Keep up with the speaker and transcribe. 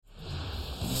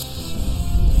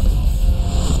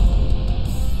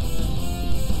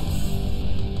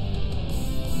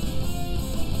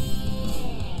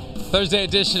Thursday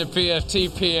edition of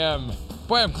PFT PM.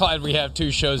 Boy, I'm glad we have 2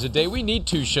 shows a day. We need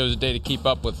 2 shows a day to keep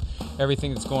up with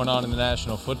everything that's going on in the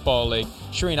National Football League.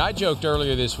 Shireen, I joked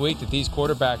earlier this week that these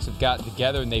quarterbacks have gotten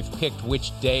together and they've picked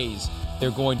which days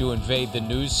they're going to invade the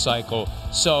news cycle.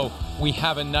 So we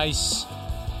have a nice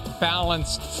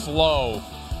balanced flow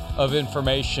of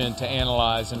information to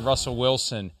analyze. And Russell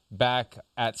Wilson back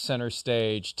at center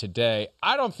stage today.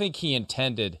 I don't think he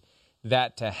intended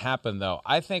that to happen, though.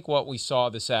 I think what we saw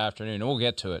this afternoon, and we'll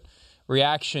get to it,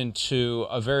 reaction to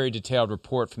a very detailed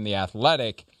report from The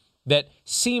Athletic that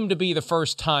seemed to be the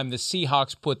first time the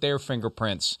Seahawks put their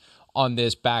fingerprints on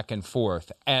this back and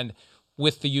forth. And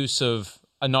with the use of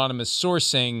anonymous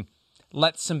sourcing,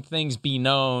 let some things be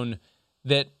known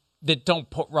that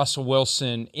don't put Russell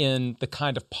Wilson in the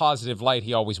kind of positive light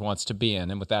he always wants to be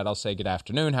in. And with that, I'll say good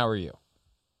afternoon. How are you?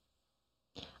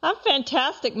 I'm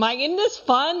fantastic, Mike. Isn't this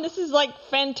fun? This is like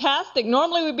fantastic.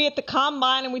 Normally we'd be at the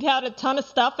Combine and we'd have a ton of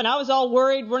stuff, and I was all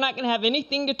worried we're not going to have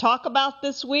anything to talk about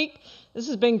this week. This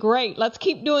has been great. Let's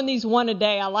keep doing these one a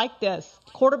day. I like this.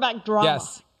 Quarterback drama.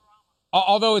 Yes.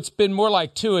 Although it's been more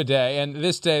like 2 a day, and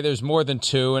this day there's more than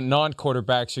 2, and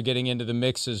non-quarterbacks are getting into the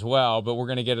mix as well, but we're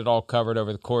going to get it all covered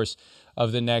over the course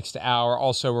of the next hour.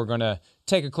 Also, we're going to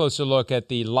take a closer look at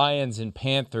the Lions and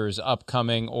Panthers'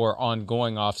 upcoming or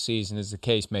ongoing offseason, as the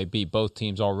case may be. Both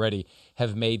teams already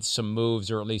have made some moves,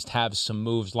 or at least have some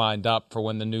moves lined up for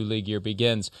when the new league year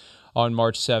begins on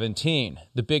March 17.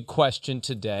 The big question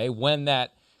today, when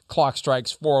that clock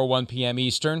strikes 4:01 p.m.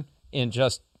 Eastern in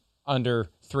just under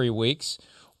 3 weeks,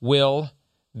 will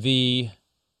the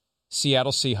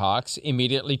Seattle Seahawks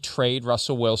immediately trade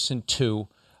Russell Wilson to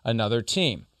another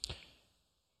team?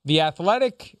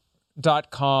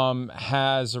 TheAthletic.com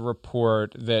has a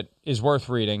report that is worth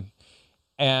reading,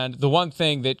 and the one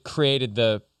thing that created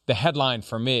the headline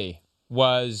for me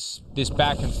was this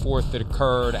back and forth that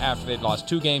occurred after they'd lost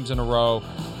 2 games in a row.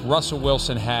 Russell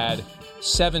Wilson had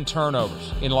 7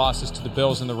 turnovers in losses to the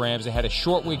Bills and the Rams. They had a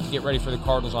short week to get ready for the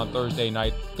Cardinals on Thursday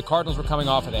night. The Cardinals were coming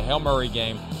off of the Hail Murray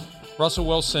game. Russell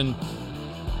Wilson,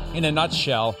 in a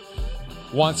nutshell,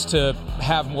 wants to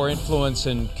have more influence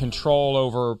and control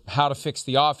over how to fix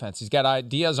the offense. He's got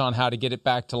ideas on how to get it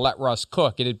back to let Russ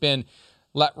cook. It had been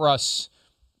let Russ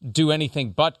do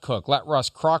anything but cook. Let Russ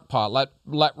crockpot.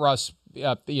 Let Russ,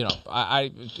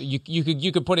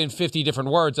 you could put in 50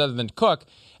 different words other than cook,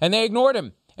 and they ignored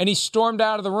him. And he stormed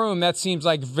out of the room. That seems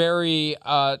like very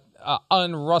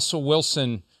un-Russell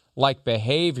Wilson-like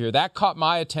behavior. That caught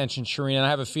my attention, Shireen, and I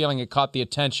have a feeling it caught the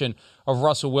attention of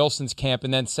Russell Wilson's camp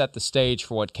and then set the stage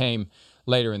for what came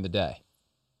later in the day.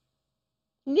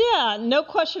 Yeah, no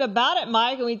question about it,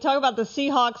 Mike. And we talk about the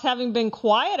Seahawks having been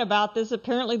quiet about this.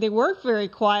 Apparently they weren't very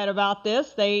quiet about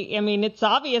this. It's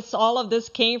obvious all of this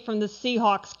came from the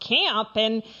Seahawks camp,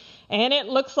 and it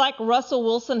looks like Russell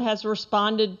Wilson has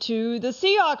responded to the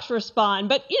Seahawks respond.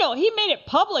 But, he made it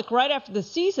public right after the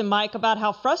season, Mike, about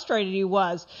how frustrated he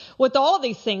was with all of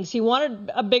these things. He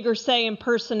wanted a bigger say in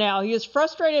personnel. He is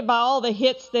frustrated by all the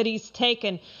hits that he's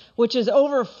taken, which is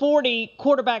over 40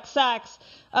 quarterback sacks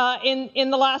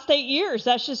in the last 8 years.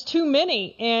 That's just too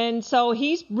many. And so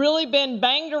he's really been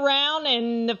banged around,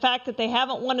 and the fact that they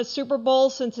haven't won a Super Bowl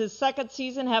since his 2nd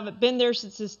season, haven't been there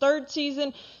since his 3rd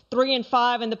season,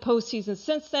 3-5 in the postseason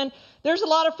since then. There's a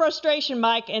lot of frustration,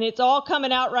 Mike, and it's all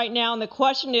coming out right now. And the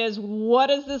question is, what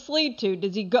does this lead to?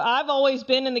 Does he go? I've always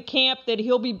been in the camp that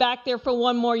he'll be back there for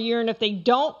one more year, and if they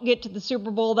don't get to the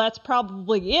Super Bowl, that's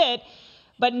probably it.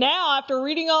 But now, after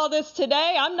reading all this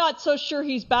today, I'm not so sure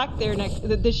he's back there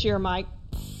this year, Mike.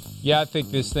 Yeah, I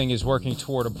think this thing is working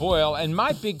toward a boil. And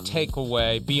my big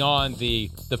takeaway, beyond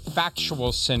the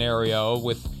factual scenario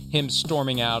with him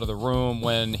storming out of the room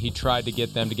when he tried to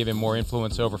get them to give him more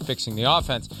influence over fixing the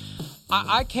offense,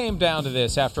 I came down to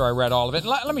this after I read all of it. And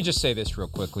let me just say this real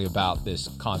quickly about this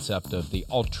concept of the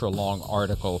ultra-long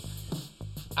article.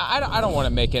 I don't want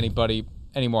to make anybody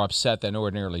any more upset than I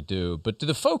ordinarily do, but do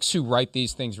the folks who write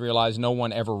these things realize no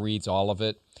one ever reads all of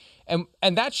it?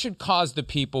 And that should cause the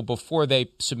people, before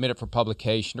they submit it for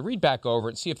publication, to read back over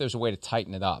it and see if there's a way to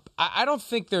tighten it up. I don't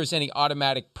think there's any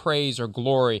automatic praise or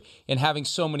glory in having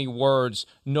so many words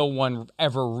no one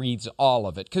ever reads all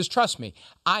of it. Because trust me,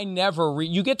 I never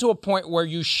read. You get to a point where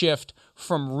you shift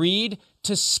from read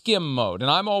to skim mode.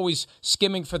 And I'm always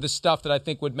skimming for the stuff that I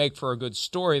think would make for a good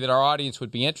story that our audience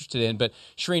would be interested in. But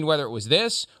Shireen, whether it was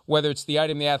this, whether it's the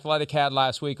item The Athletic had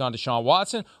last week on Deshaun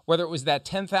Watson, whether it was that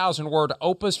 10,000-word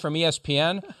opus from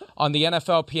ESPN on the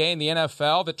NFLPA and the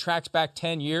NFL that tracks back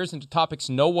 10 years into topics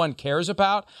no one cares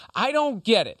about, I don't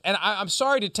get it. And I'm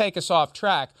sorry to take us off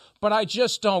track, but I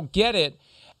just don't get it.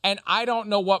 And I don't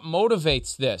know what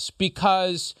motivates this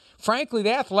because, frankly,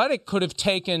 The Athletic could have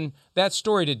taken that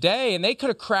story today and they could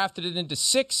have crafted it into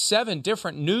 6, 7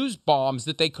 different news bombs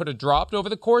that they could have dropped over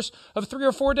the course of 3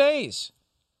 or 4 days.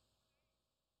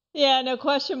 Yeah, no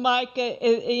question, Mike.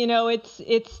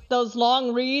 It's those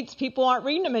long reads. People aren't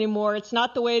reading them anymore. It's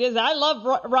not the way it is. I love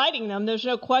writing them. There's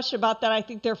no question about that. I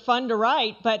think they're fun to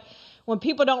write. But when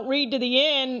people don't read to the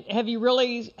end, have you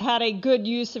really had a good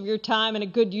use of your time and a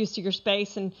good use of your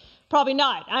space? And probably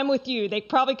not. I'm with you. They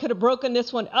probably could have broken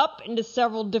this one up into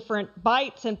several different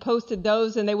bites and posted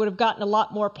those, and they would have gotten a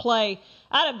lot more play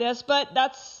out of this. But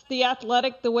that's The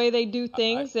Athletic, the way they do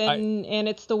things, and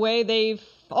it's the way they've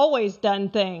always done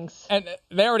things. And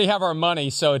they already have our money,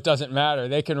 so it doesn't matter.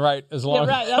 They can write as long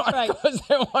as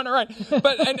they want to write.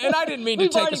 But and I didn't mean to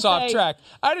take us off track.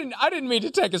 I didn't mean to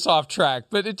take us off track.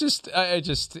 But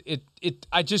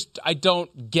I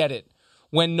don't get it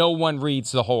when no one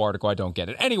reads the whole article. I don't get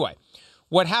it. Anyway,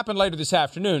 what happened later this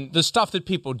afternoon, the stuff that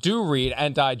people do read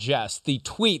and digest, the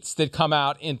tweets that come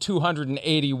out in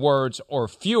 280 words or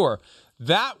fewer,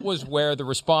 that was where the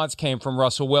response came from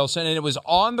Russell Wilson, and it was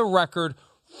on the record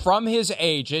from his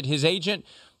agent,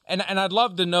 and I'd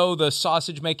love to know the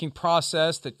sausage-making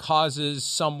process that causes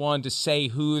someone to say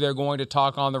who they're going to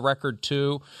talk on the record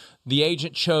to. The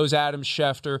agent chose Adam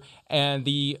Schefter, and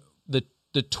the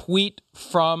tweet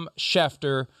from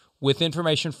Schefter with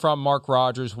information from Mark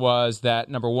Rodgers was that,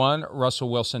 number one, Russell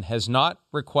Wilson has not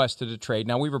requested a trade.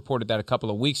 Now, we reported that a couple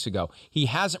of weeks ago. He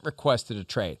hasn't requested a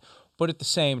trade, but at the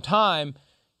same time,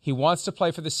 he wants to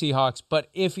play for the Seahawks, but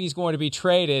if he's going to be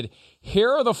traded, here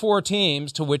are the 4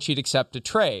 teams to which he'd accept a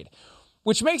trade,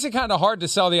 which makes it kind of hard to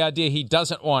sell the idea he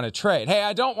doesn't want to trade. Hey,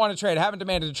 I don't want to trade. I haven't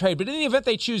demanded a trade, but in the event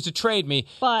they choose to trade me,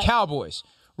 Cowboys,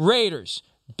 Raiders,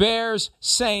 Bears,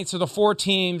 Saints are the 4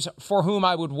 teams for whom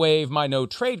I would waive my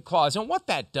no-trade clause. And what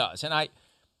that does, and I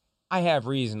have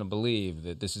reason to believe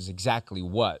that this is exactly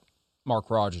what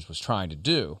Mark Rodgers was trying to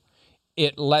do,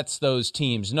 it lets those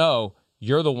teams know,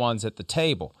 you're the ones at the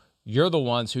table. You're the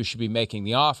ones who should be making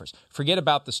the offers. Forget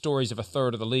about the stories of a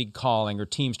third of the league calling or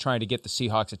teams trying to get the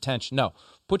Seahawks' attention. No,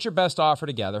 put your best offer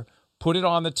together, put it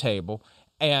on the table,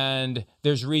 and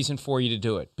there's reason for you to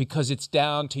do it because it's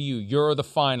down to you. You're the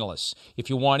finalists. If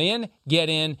you want in, get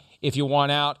in. If you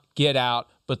want out, get out.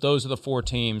 But those are the 4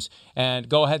 teams, and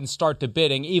go ahead and start the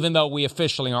bidding, even though we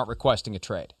officially aren't requesting a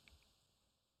trade.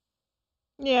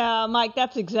 Yeah, Mike,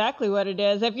 that's exactly what it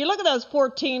is. If you look at those 4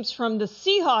 teams from the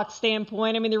Seahawks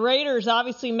standpoint, I mean, the Raiders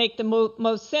obviously make the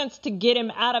most sense to get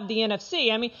him out of the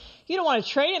NFC. I mean, you don't want to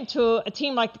trade him to a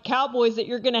team like the Cowboys that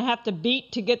you're going to have to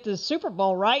beat to get to the Super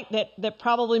Bowl, right? That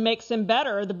probably makes them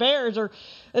better, or the Bears or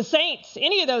the Saints,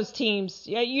 any of those teams.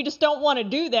 You just don't want to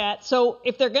do that. So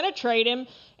if they're going to trade him,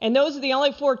 and those are the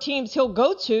only 4 teams he'll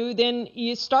go to, then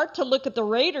you start to look at the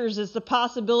Raiders as the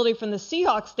possibility from the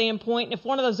Seahawks standpoint. And if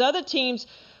one of those other teams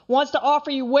wants to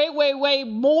offer you way, way, way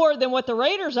more than what the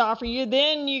Raiders offer you,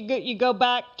 then you go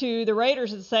back to the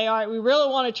Raiders and say, all right, we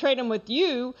really want to trade him with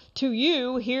you.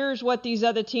 Here's what these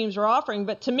other teams are offering.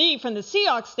 But to me, from the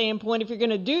Seahawks standpoint, if you're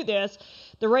going to do this,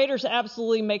 the Raiders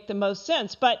absolutely make the most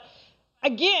sense. But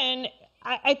again,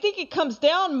 I think it comes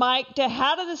down, Mike, to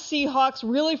how do the Seahawks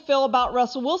really feel about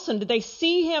Russell Wilson? Do they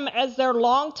see him as their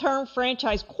long-term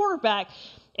franchise quarterback?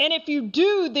 And if you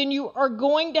do, then you are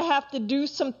going to have to do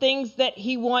some things that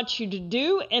he wants you to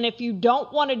do. And if you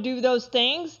don't want to do those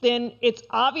things, then it's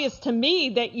obvious to me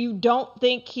that you don't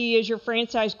think he is your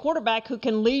franchise quarterback who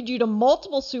can lead you to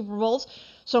multiple Super Bowls.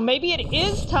 So maybe it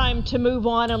is time to move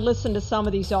on and listen to some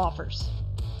of these offers.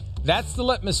 That's the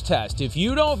litmus test. If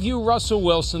you don't view Russell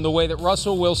Wilson the way that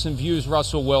Russell Wilson views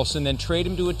Russell Wilson, then trade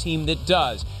him to a team that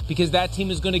does, because that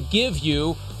team is going to give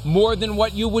you more than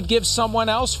what you would give someone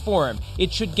else for him.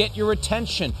 It should get your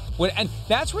attention. And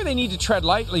that's where they need to tread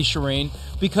lightly, Shireen,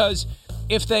 because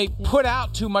if they put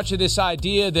out too much of this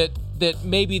idea that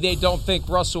maybe they don't think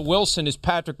Russell Wilson is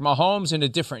Patrick Mahomes in a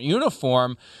different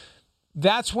uniform,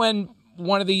 that's when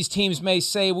one of these teams may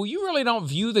say, well, you really don't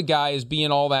view the guy as being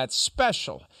all that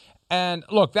special. And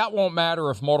look, that won't matter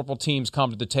if multiple teams come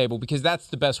to the table, because that's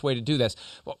the best way to do this.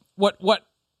 What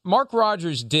Mark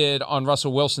Rodgers did on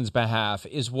Russell Wilson's behalf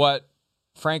is what,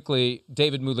 frankly,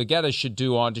 David Mulugheta should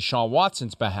do on Deshaun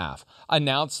Watson's behalf.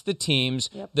 Announce the teams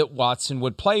that Watson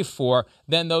would play for.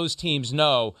 Then those teams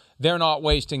know they're not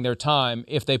wasting their time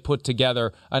if they put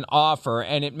together an offer,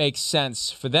 and it makes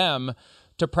sense for them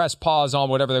to press pause on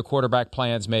whatever their quarterback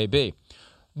plans may be.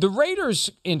 The Raiders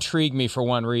intrigue me for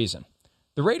one reason.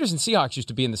 The Raiders and Seahawks used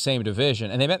to be in the same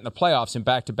division, and they met in the playoffs in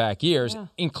back-to-back years,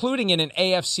 including in an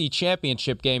AFC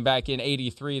championship game back in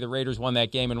 '83. The Raiders won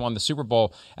that game and won the Super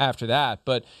Bowl after that.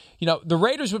 But, the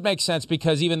Raiders would make sense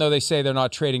because even though they say they're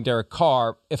not trading Derek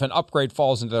Carr, if an upgrade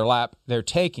falls into their lap, they're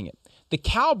taking it. The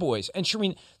Cowboys, and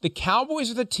Shireen, the Cowboys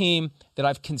are the team that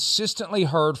I've consistently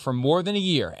heard for more than a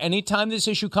year. Anytime this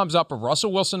issue comes up of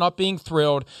Russell Wilson not being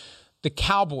thrilled, the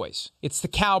Cowboys. It's the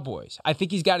Cowboys. I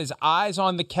think he's got his eyes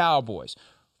on the Cowboys.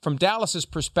 From Dallas's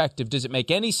perspective, does it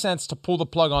make any sense to pull the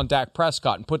plug on Dak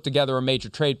Prescott and put together a major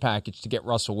trade package to get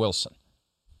Russell Wilson?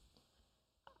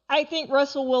 I think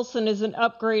Russell Wilson is an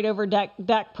upgrade over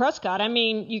Dak Prescott. I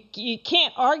mean, you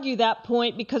can't argue that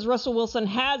point because Russell Wilson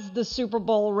has the Super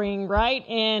Bowl ring, right?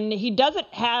 And he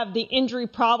doesn't have the injury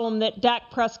problem that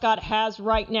Dak Prescott has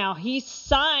right now. He's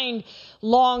signed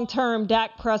long-term.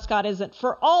 Dak Prescott isn't.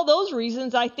 For all those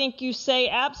reasons, I think you say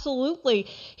absolutely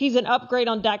he's an upgrade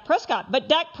on Dak Prescott. But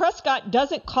Dak Prescott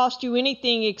doesn't cost you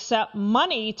anything except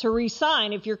money to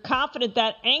re-sign. If you're confident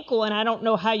that ankle, and I don't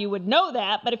know how you would know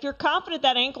that, but if you're confident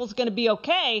that ankle is going to be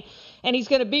okay and he's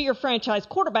going to be your franchise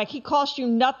quarterback, he costs you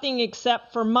nothing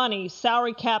except for money,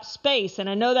 salary cap space. And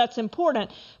I know that's important,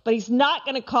 but he's not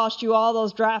going to cost you all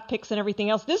those draft picks and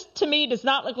everything else. This, to me, does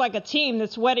not look like a team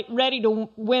that's ready to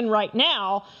win right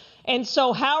now. And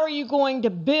so how are you going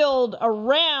to build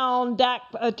around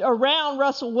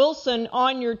Russell Wilson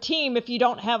on your team if you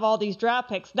don't have all these draft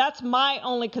picks? That's my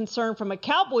only concern from a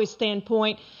Cowboys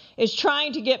standpoint, is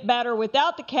trying to get better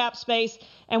without the cap space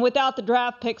and without the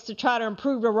draft picks to try to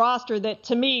improve a roster that,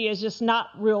 to me, is just not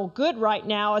real good right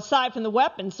now, aside from the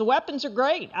weapons. The weapons are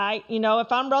great.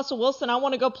 If I'm Russell Wilson, I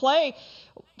want to go play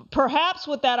perhaps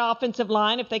with that offensive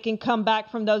line if they can come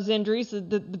back from those injuries,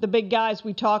 the big guys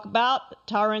we talk about,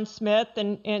 Tyron Smith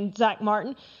and Zach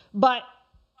Martin. But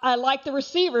I like the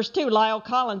receivers too. Lyle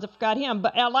Collins, I forgot him,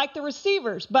 but I like the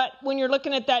receivers. But when you're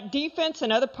looking at that defense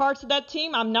and other parts of that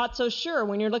team, I'm not so sure.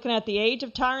 When you're looking at the age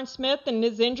of Tyron Smith and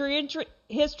his injury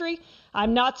history,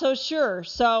 I'm not so sure.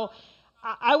 So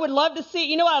I would love to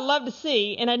see, what I'd love to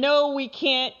see, and I know we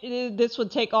can't, this would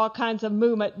take all kinds of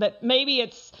movement, but maybe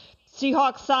it's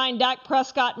Seahawks sign Dak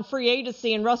Prescott in free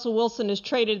agency and Russell Wilson is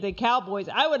traded to the Cowboys.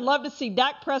 I would love to see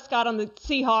Dak Prescott on the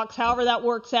Seahawks, however that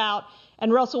works out,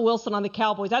 and Russell Wilson on the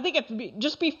Cowboys. I think it'd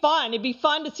just be fun. It'd be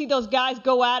fun to see those guys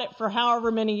go at it for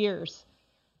however many years.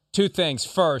 Two things.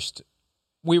 First,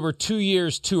 we were 2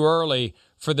 years too early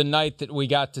for the night that we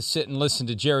got to sit and listen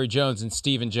to Jerry Jones and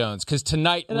Stephen Jones, because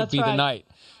tonight would be the night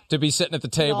to be sitting at the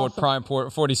table at Prime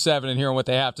 47 and hearing what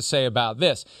they have to say about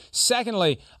this.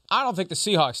 Secondly, I don't think the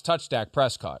Seahawks touch Dak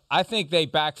Prescott. I think they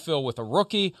backfill with a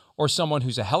rookie or someone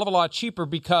who's a hell of a lot cheaper,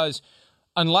 because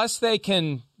unless they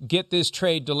can get this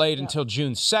trade delayed until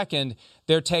June 2nd,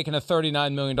 they're taking a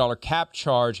 $39 million cap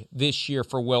charge this year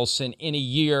for Wilson in a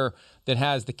year that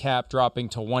has the cap dropping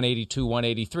to 182,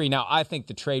 183. Now, I think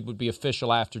the trade would be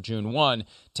official after June 1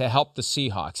 to help the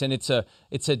Seahawks, and it's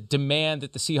a demand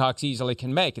that the Seahawks easily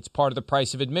can make. It's part of the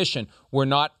price of admission. We're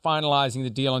not finalizing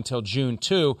the deal until June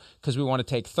 2 because we want to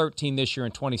take 13 this year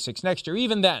and 26 next year.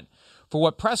 Even then, for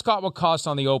what Prescott will cost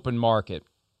on the open market,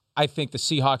 I think the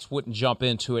Seahawks wouldn't jump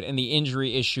into it, and the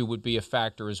injury issue would be a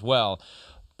factor as well.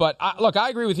 But, look, I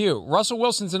agree with you. Russell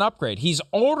Wilson's an upgrade. He's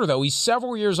older, though. He's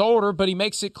several years older, but he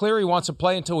makes it clear he wants to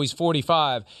play until he's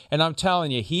 45. And I'm telling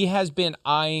you, he has been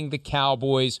eyeing the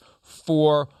Cowboys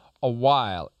for a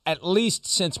while, at least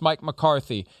since Mike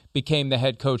McCarthy became the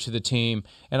head coach of the team.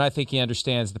 And I think he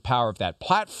understands the power of that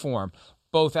platform,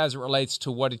 both as it relates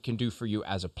to what it can do for you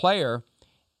as a player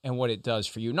and what it does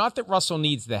for you. Not that Russell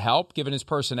needs the help, given his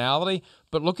personality,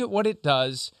 but look at what it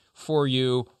does for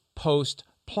you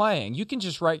post-playing. You can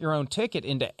just write your own ticket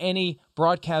into any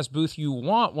broadcast booth you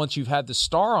want once you've had the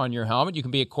star on your helmet. You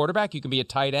can be a quarterback, you can be a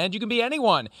tight end, you can be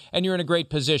anyone, and you're in a great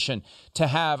position to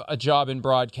have a job in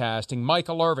broadcasting.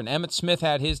 Michael Irvin, Emmitt Smith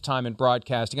had his time in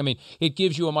broadcasting. I mean, it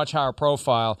gives you a much higher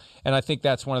profile, and I think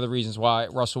that's one of the reasons why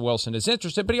Russell Wilson is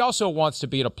interested, but he also wants to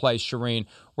be at a place, Shireen,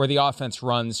 where the offense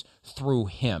runs through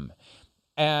him.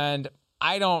 And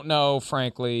I don't know,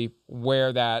 frankly,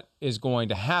 where that is going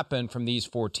to happen from these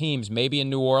four teams. Maybe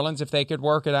in New Orleans if they could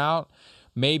work it out.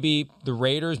 Maybe the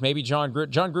Raiders, maybe John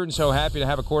Gruden. John Gruden's so happy to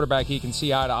have a quarterback he can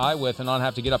see eye to eye with and not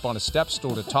have to get up on a step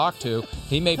stool to talk to.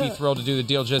 He may be thrilled to do the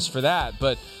deal just for that.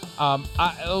 But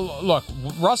look,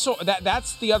 Russell,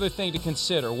 that's the other thing to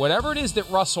consider. Whatever it is that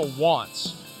Russell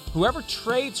wants, whoever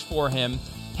trades for him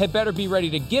had better be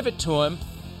ready to give it to him,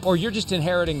 or you're just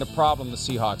inheriting the problem the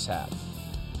Seahawks have.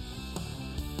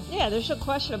 Yeah, there's no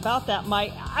question about that,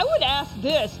 Mike. I would ask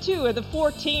this, too, of the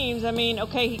four teams. I mean,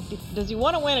 okay, does he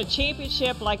want to win a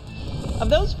championship like of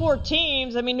those four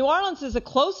teams, I mean, New Orleans is the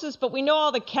closest, but we know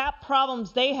all the cap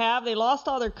problems they have. They lost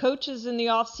all their coaches in the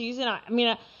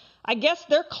offseason. I guess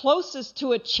they're closest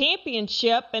to a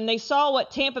championship, and they saw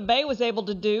what Tampa Bay was able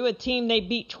to do, a team they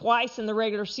beat twice in the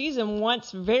regular season,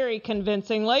 once very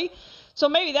convincingly. So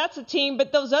maybe that's a team,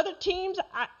 but those other teams,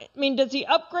 I mean, does he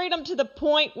upgrade them to the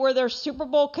point where they're Super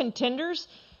Bowl contenders?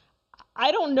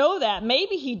 I don't know that.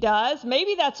 Maybe he does.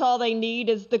 Maybe that's all they need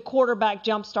is the quarterback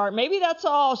jumpstart. Maybe that's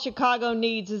all Chicago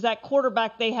needs is that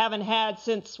quarterback they haven't had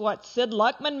since, Sid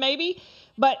Luckman maybe?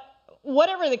 But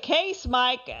whatever the case,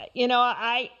 Mike,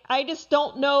 I just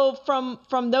don't know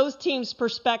from those teams'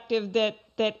 perspective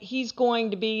that he's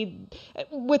going to be,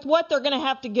 with what they're going to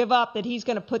have to give up, that he's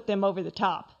going to put them over the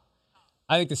top.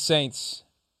 I think the Saints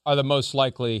are the most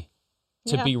likely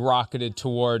to be rocketed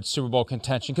towards Super Bowl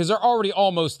contention because they're already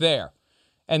almost there.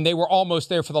 And they were almost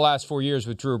there for the last 4 years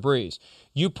with Drew Brees.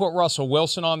 You put Russell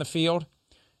Wilson on the field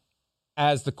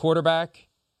as the quarterback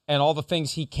and all the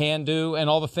things he can do and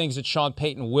all the things that Sean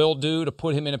Payton will do to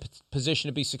put him in a position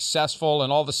to be successful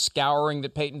and all the scouring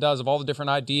that Payton does of all the different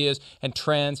ideas and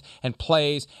trends and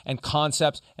plays and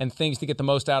concepts and things to get the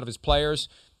most out of his players.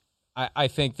 I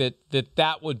think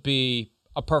that would be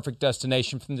a perfect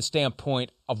destination from the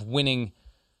standpoint of winning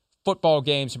football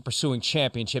games and pursuing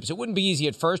championships. It wouldn't be easy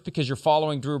at first because you're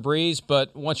following Drew Brees,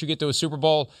 but once you get to a Super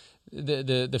Bowl,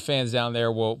 the fans down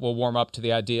there will warm up to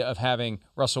the idea of having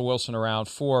Russell Wilson around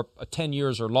for 10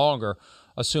 years or longer,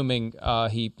 assuming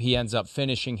he ends up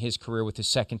finishing his career with his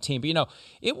second team. But,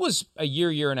 it was a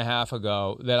year and a half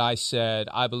ago that I said,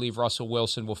 I believe Russell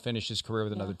Wilson will finish his career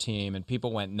with another team, and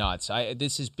people went nuts.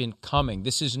 This has been coming.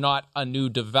 This is not a new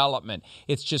development.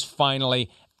 It's just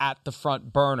finally at the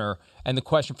front burner. And the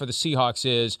question for the Seahawks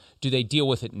is, do they deal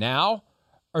with it now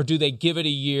or do they give it a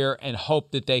year and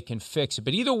hope that they can fix it?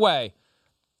 But either way,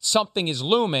 something is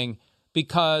looming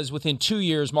because within 2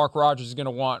 years, Mark Rodgers is going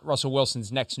to want Russell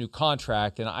Wilson's next new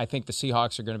contract. And I think the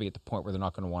Seahawks are going to be at the point where they're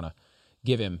not going to want to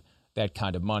give him that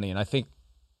kind of money. And I think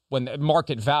when the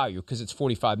market value, because it's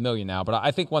 $45 million now, but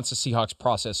I think once the Seahawks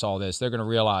process all this, they're going to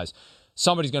realize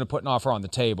somebody's going to put an offer on the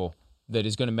table that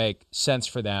is going to make sense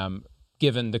for them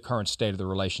given the current state of the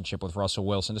relationship with Russell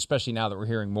Wilson, especially now that we're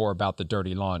hearing more about the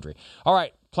dirty laundry. All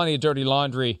right, plenty of dirty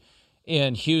laundry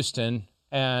in Houston,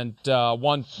 and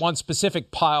one specific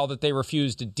pile that they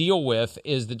refuse to deal with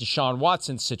is the Deshaun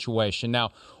Watson situation. Now,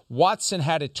 Watson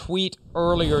had a tweet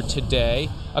earlier today,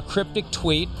 a cryptic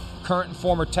tweet. Current and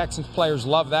former Texans players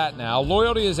love that now.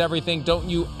 Loyalty is everything. Don't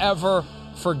you ever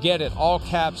forget it. All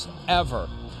caps, ever.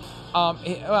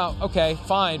 Well, okay,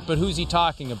 fine, but who's he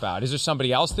talking about? Is there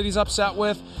somebody else that he's upset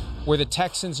with? Were the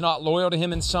Texans not loyal to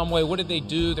him in some way? What did they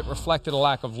do that reflected a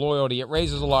lack of loyalty? It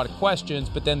raises a lot of questions,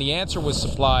 but then the answer was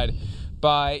supplied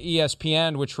by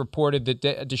ESPN, which reported that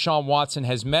Deshaun Watson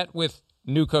has met with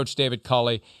new coach David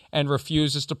Culley and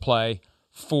refuses to play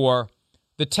for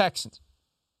the Texans.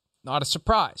 Not a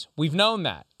surprise. We've known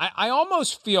that. I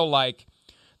almost feel like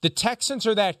the Texans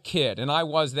are that kid, and I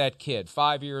was that kid,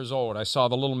 5 years old. I saw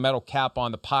the little metal cap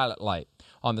on the pilot light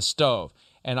on the stove,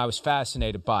 and I was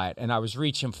fascinated by it, and I was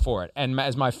reaching for it. And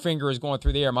as my finger is going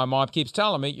through the air, my mom keeps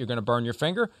telling me, you're going to burn your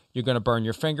finger, you're going to burn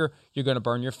your finger, you're going to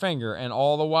burn your finger. And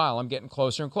all the while, I'm getting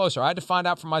closer and closer. I had to find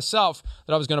out for myself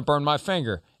that I was going to burn my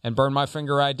finger, and burn my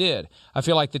finger I did. I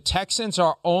feel like the Texans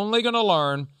are only going to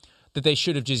learn that they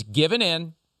should have just given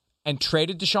in and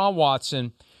traded Deshaun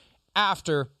Watson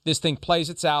after this thing plays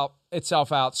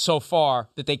itself out so far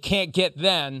that they can't get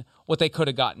then what they could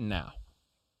have gotten now.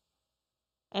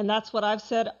 And that's what I've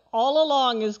said all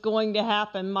along is going to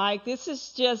happen, Mike. This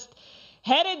is just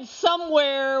headed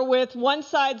somewhere with one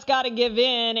side's got to give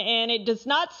in, and it does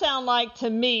not sound like to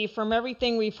me from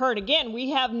everything we've heard. Again,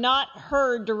 we have not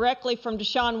heard directly from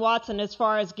Deshaun Watson as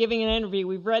far as giving an interview.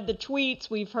 We've read the tweets.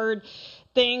 We've heard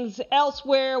things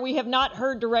elsewhere. We have not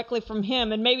heard directly from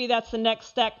him, and maybe that's the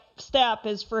next step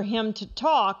is for him to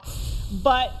talk.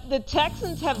 But the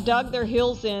Texans have dug their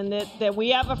heels in that we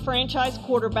have a franchise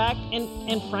quarterback,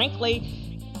 and frankly,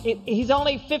 he's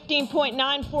only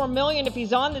 $15.94 million if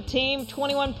he's on the team,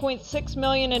 $21.6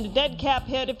 million in a dead cap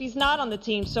hit if he's not on the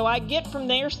team. So I get from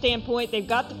their standpoint, they've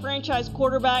got the franchise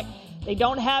quarterback. They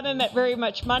don't have him at very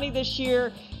much money this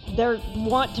year. They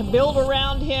want to build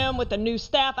around him with a new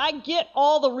staff. I get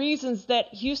all the reasons that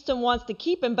Houston wants to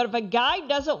keep him, but if a guy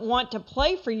doesn't want to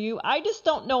play for you, I just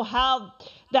don't know how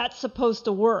that's supposed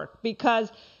to work,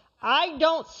 because I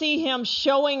don't see him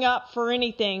showing up for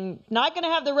anything. Not going to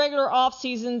have the regular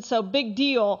offseason, so big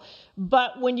deal.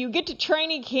 But when you get to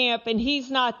training camp and he's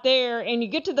not there, and you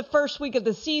get to the first week of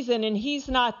the season and he's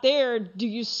not there, do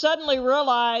you suddenly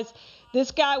realize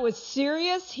this guy was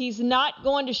serious. He's not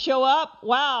going to show up.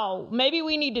 Wow, maybe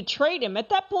we need to trade him. At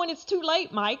that point, it's too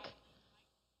late, Mike.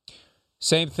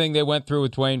 Same thing they went through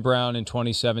with Dwayne Brown in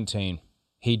 2017.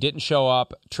 He didn't show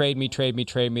up. Trade me.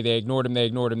 They ignored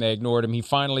him. He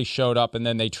finally showed up, and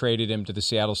then they traded him to the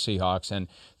Seattle Seahawks, and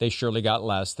they surely got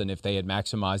less than if they had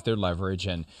maximized their leverage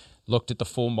and looked at the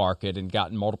full market and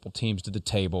gotten multiple teams to the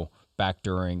table back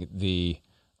during the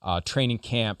training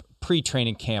camp,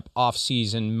 pre-training camp,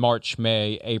 off-season, March,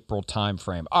 May, April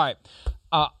timeframe. All right,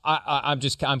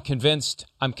 I'm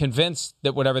convinced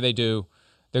that whatever they do,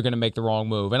 they're going to make the wrong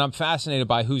move, and I'm fascinated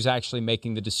by who's actually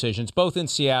making the decisions, both in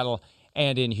Seattle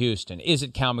and in Houston. Is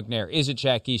it Cal McNair? Is it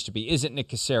Jack Easterby? Is it Nick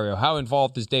Caserio? How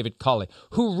involved is David Culley?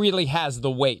 Who really has the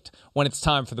weight when it's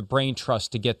time for the brain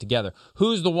trust to get together?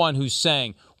 Who's the one who's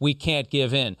saying, we can't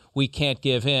give in,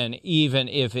 even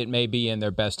if it may be in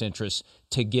their best interest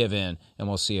to give in? And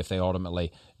we'll see if they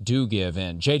ultimately do give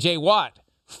in. J.J. Watt,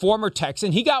 former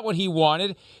Texan, he got what he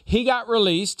wanted. He got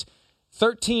released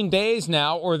 13 days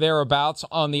now or thereabouts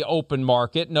on the open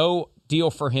market. No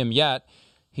deal for him yet.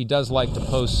 He does like to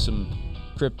post some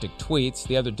cryptic tweets.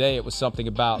 The other day it was something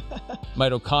about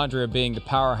mitochondria being the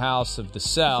powerhouse of the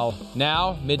cell.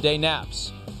 Now, midday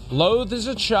naps. Loathed as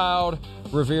a child,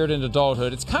 revered in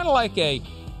adulthood. It's kind of like a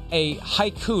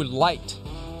haiku light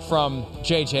from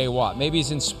J.J. Watt. Maybe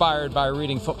he's inspired by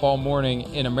reading Football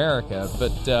Morning in America,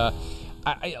 but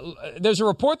there's a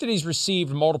report that he's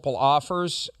received multiple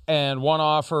offers, and one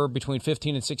offer between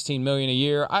 $15 and $16 million a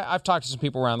year. I've talked to some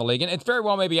people around the league, and it very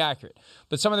well may be accurate.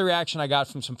 But some of the reaction I got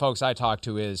from some folks I talked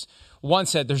to is, one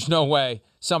said there's no way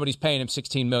somebody's paying him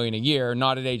 $16 million a year,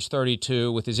 not at age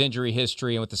 32, with his injury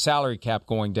history and with the salary cap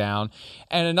going down.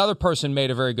 And another person made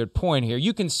a very good point here.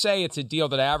 You can say it's a deal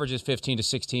that averages $15 to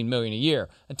 $16 million a year.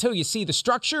 Until you see the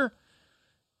structure,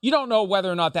 you don't know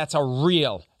whether or not that's a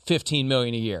real $15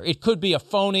 million a year. It could be a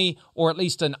phony or at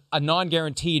least a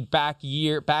non-guaranteed back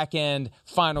end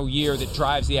final year that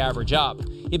drives the average up.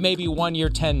 It may be 1 year,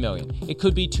 $10 million. It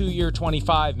could be 2 year,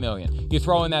 $25 million. You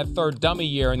throw in that third dummy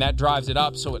year and that drives it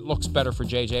up so it looks better for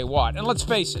J.J. Watt. And let's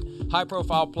face it,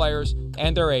 high-profile players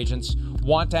and their agents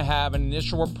want to have an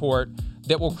initial report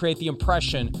that will create the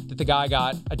impression that the guy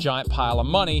got a giant pile of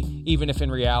money, even if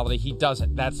in reality he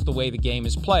doesn't. That's the way the game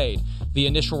is played. The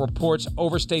initial reports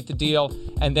overstate the deal,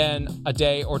 and then a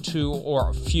day or two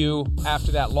or a few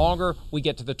after that longer, we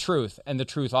get to the truth, and the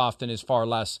truth often is far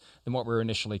less than what we were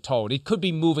initially told. It could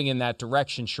be moving in that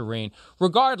direction, Shireen.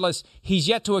 Regardless, he's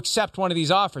yet to accept one of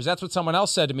these offers. That's what someone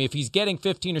else said to me. If he's getting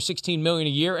 $15 or $16 million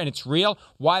a year and it's real,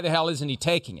 why the hell isn't he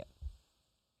taking it?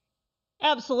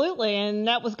 Absolutely, and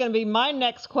that was going to be my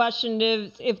next question.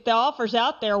 If the offer's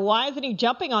out there, why isn't he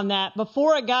jumping on that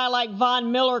before a guy like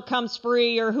Von Miller comes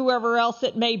free or whoever else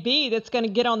it may be that's going to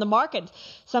get on the market?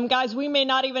 Some guys we may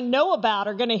not even know about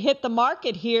are going to hit the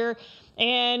market here,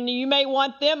 and you may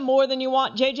want them more than you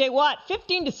want J.J. Watt.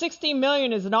 $15 to $16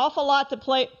 million is an awful lot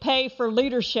to pay for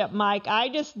leadership, Mike. I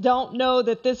just don't know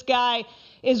that this guy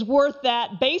is worth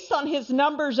that based on his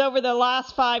numbers over the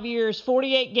last 5 years.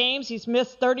 48 games, he's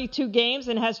missed 32 games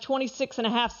and has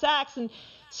 26.5 sacks, and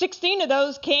 16 of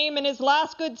those came in his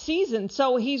last good season.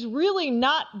 So he's really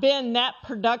not been that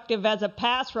productive as a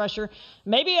pass rusher.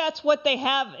 Maybe that's what they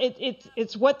have.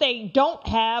 It's what they don't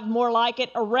have, more like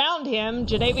it, around him.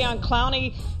 Jadeveon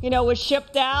Clowney, was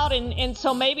shipped out, and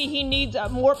so maybe he needs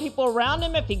more people around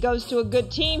him. If he goes to a good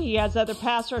team, he has other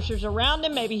pass rushers around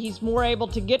him. Maybe he's more able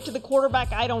to get to the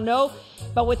quarterback. I don't know.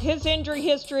 But with his injury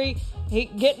history, he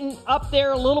getting up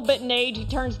there a little bit in age, he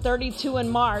turns 32 in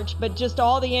March, but just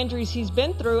all the injuries he's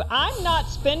been through, I'm not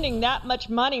spending that much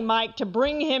money, Mike, to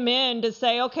bring him in to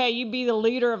say, okay, you be the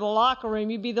leader of the locker room,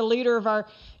 you be the leader of our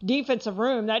defensive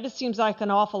room. That just seems like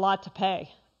an awful lot to pay.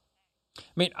 I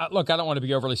mean, look, I don't want to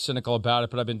be overly cynical about it,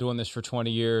 but I've been doing this for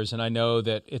 20 years, and I know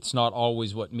that it's not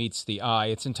always what meets the eye.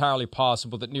 It's entirely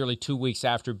possible that nearly 2 weeks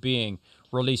after being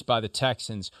released by the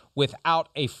Texans, without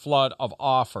a flood of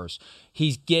offers,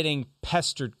 he's getting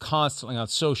pestered constantly on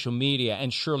social media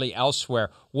and surely elsewhere.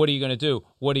 What are you going to do?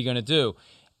 What are you going to do?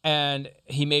 And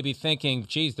he may be thinking,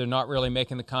 geez, they're not really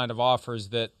making the kind of offers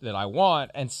that I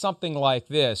want. And something like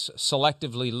this,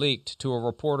 selectively leaked to a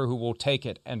reporter who will take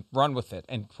it and run with it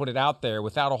and put it out there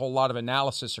without a whole lot of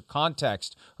analysis or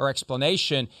context or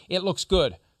explanation, it looks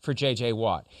good for J.J.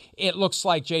 Watt. It looks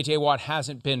like J.J. Watt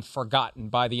hasn't been forgotten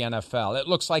by the NFL. It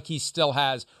looks like he still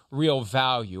has real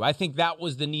value. I think that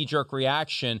was the knee-jerk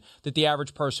reaction that the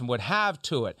average person would have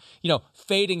to it.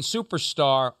 Fading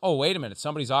superstar, oh, wait a minute,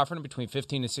 somebody's offering him between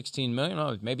 15 and 16 million?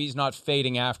 Oh, maybe he's not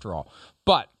fading after all.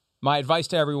 But my advice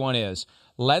to everyone is,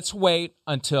 let's wait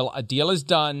until a deal is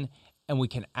done and we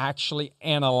can actually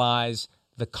analyze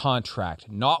the contract,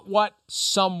 not what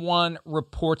someone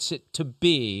reports it to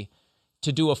be,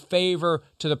 to do a favor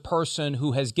to the person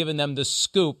who has given them the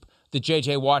scoop that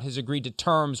J.J. Watt has agreed to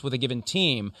terms with a given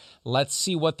team. Let's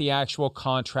see what the actual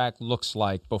contract looks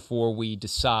like before we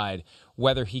decide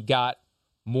whether he got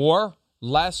more,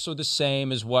 less, or the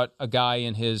same as what a guy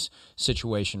in his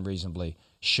situation reasonably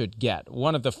should get.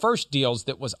 One of the first deals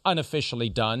that was unofficially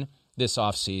done this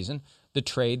offseason, the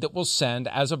trade that will send,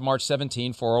 as of March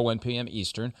 17, 4:01 p.m.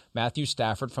 Eastern, Matthew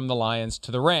Stafford from the Lions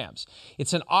to the Rams.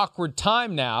 It's an awkward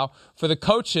time now for the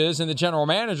coaches and the general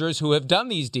managers who have done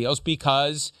these deals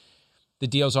because the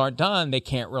deals aren't done. They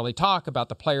can't really talk about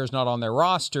the players not on their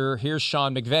roster. Here's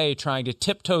Sean McVay trying to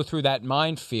tiptoe through that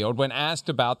minefield when asked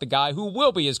about the guy who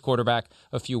will be his quarterback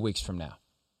a few weeks from now.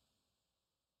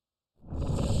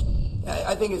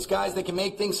 I think it's guys that can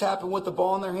make things happen with the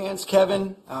ball in their hands,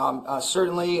 Kevin.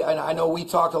 Certainly, I know we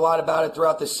talked a lot about it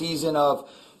throughout the season of,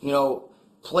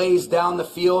 plays down the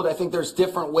field. I think there's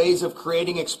different ways of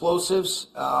creating explosives,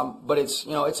 but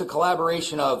it's a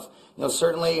collaboration of,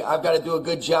 certainly I've got to do a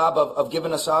good job of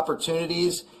giving us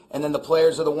opportunities, and then the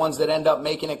players are the ones that end up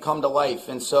making it come to life.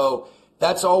 And so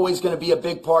that's always going to be a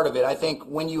big part of it. I think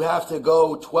when you have to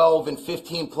go 12 and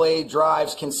 15 play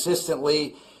drives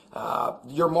consistently,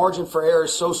 your margin for error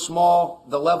is so small.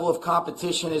 The level of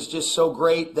competition is just so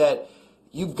great that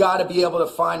you've got to be able to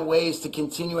find ways to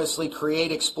continuously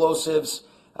create explosives,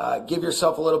 give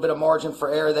yourself a little bit of margin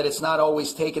for error, that it's not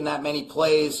always taking that many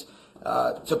plays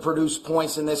to produce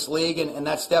points in this league. And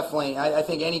that's definitely, I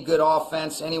think any good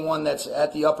offense, anyone that's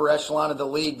at the upper echelon of the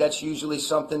league, that's usually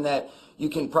something that you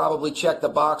can probably check the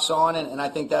box on. And I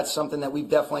think that's something that we've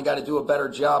definitely got to do a better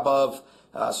job of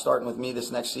starting with me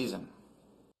this next season.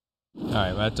 All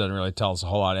right, that doesn't really tell us a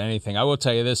whole lot of anything. I will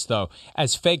tell you this, though.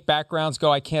 As fake backgrounds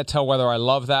go, I can't tell whether I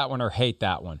love that one or hate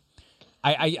that one.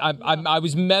 I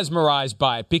was mesmerized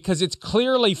by it because it's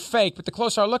clearly fake, but the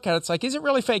closer I look at it, it's like, is it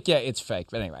really fake? Yeah, it's fake.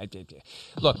 But anyway,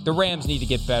 look, the Rams need to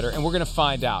get better, and we're going to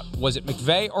find out. Was it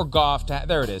McVay or Goff?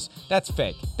 There it is. That's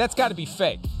fake. That's got to be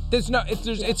fake.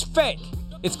 It's fake.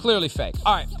 It's clearly fake.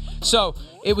 All right, so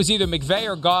it was either McVay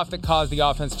or Goff that caused the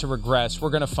offense to regress. We're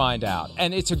going to find out,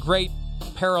 and it's a great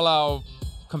parallel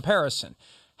comparison.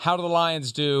 How do the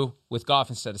Lions do with Goff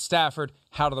instead of Stafford?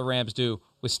 How do the Rams do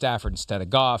with Stafford instead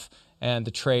of Goff? And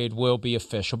the trade will be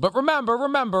official. But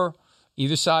remember,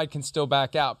 either side can still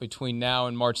back out between now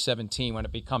and March 17 when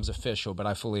it becomes official, but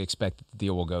I fully expect that the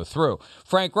deal will go through.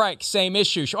 Frank Reich, same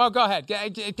issue. Oh, go ahead.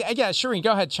 Yeah, Shireen,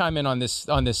 go ahead, chime in on this.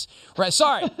 Right,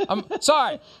 sorry. I'm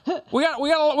sorry. We got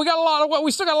a lot of we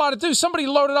still got a lot to do. Somebody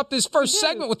loaded up this first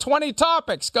segment with 20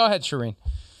 topics. Go ahead, Shireen.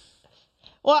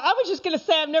 Well, I was just going to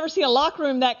say I've never seen a locker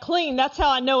room that clean. That's how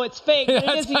I know it's fake. It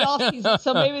is the offseason,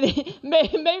 so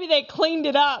maybe they cleaned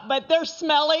it up. But they're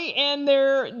smelly and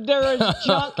there is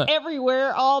junk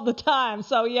everywhere all the time.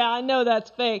 So, yeah, I know that's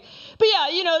fake. But,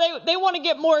 yeah, they want to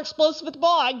get more explosive with the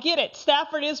ball. I get it.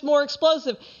 Stafford is more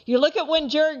explosive. You look at when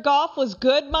Jared Goff was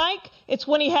good, Mike. It's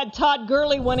when he had Todd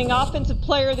Gurley winning Offensive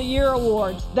Player of the Year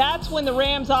awards. That's when the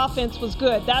Rams' offense was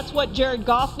good. That's what Jared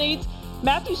Goff needs.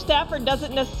 Matthew Stafford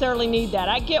doesn't necessarily need that.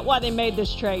 I get why they made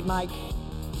this trade, Mike.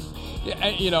 Yeah,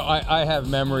 I have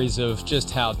memories of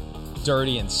just how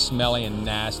dirty and smelly and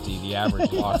nasty the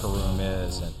average locker room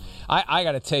is. And I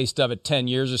got a taste of it 10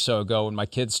 years or so ago when my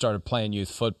kids started playing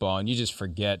youth football, and you just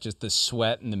forget just the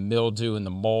sweat and the mildew and the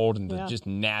mold and the just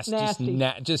nasty.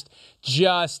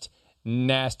 Just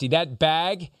nasty. That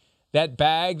bag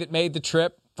that made the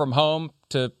trip from home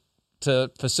to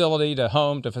facility to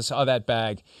home to facility, that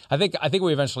bag. I think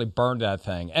we eventually burned that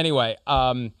thing. Anyway,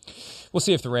 we'll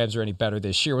see if the Rams are any better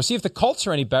this year. We'll see if the Colts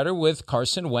are any better with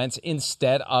Carson Wentz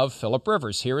instead of Phillip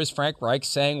Rivers. Here is Frank Reich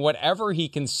saying whatever he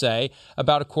can say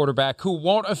about a quarterback who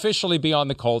won't officially be on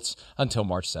the Colts until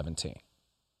March 17.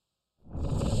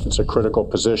 It's a critical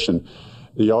position.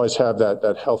 You always have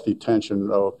that healthy tension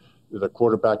of the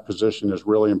quarterback position is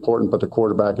really important, but the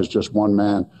quarterback is just one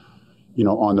man,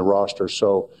 on the roster.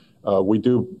 So we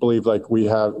do believe like we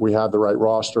have the right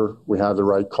roster, we have the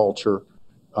right culture,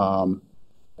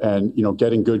 and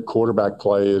getting good quarterback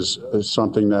play is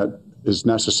something that is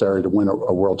necessary to win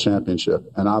a world championship.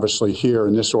 And obviously here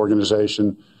in this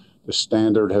organization, the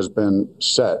standard has been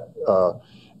set,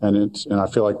 and I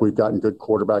feel like we've gotten good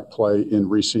quarterback play in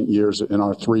recent years in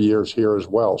our 3 years here as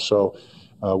well. So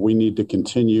we need to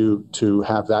continue to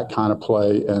have that kind of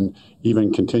play and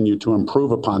even continue to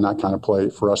improve upon that kind of play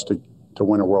for us to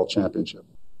win a world championship.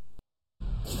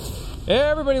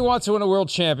 Everybody wants to win a world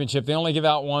championship. They only give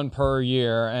out one per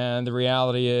year, and the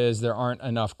reality is there aren't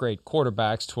enough great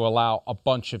quarterbacks to allow a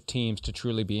bunch of teams to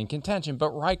truly be in contention. But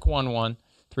Reich won one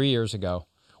 3 years ago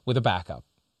with a backup.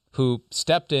 who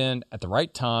stepped in at the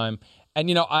right time. And,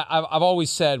 I've always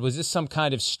said, was this some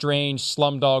kind of strange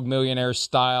Slumdog Millionaire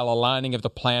style aligning of the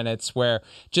planets where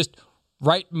just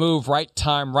right move, right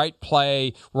time, right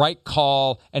play, right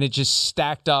call, and it just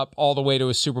stacked up all the way to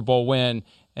a Super Bowl win?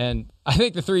 And I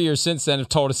think the 3 years since then have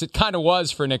told us it kind of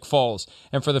was for Nick Foles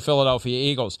and for the Philadelphia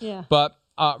Eagles. Yeah. But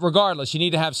regardless, you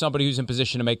need to have somebody who's in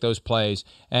position to make those plays.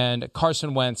 And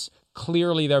Carson Wentz,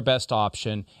 clearly their best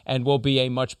option, and will be a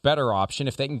much better option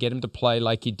if they can get him to play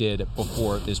like he did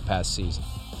before this past season.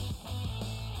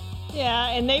 Yeah,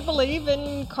 and they believe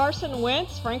in Carson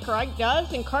Wentz. Frank Reich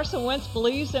does, and Carson Wentz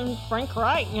believes in Frank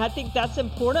Reich. And I think that's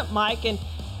important, Mike. And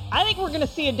I think we're going to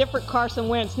see a different Carson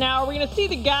Wentz. Now, are we going to see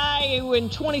the guy who in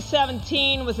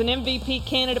 2017 was an MVP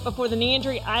candidate before the knee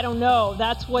injury? I don't know.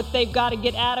 That's what they've got to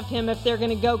get out of him if they're going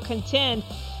to go contend.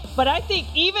 But I think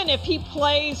even if he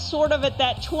plays sort of at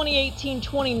that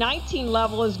 2018-2019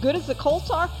 level, as good as the Colts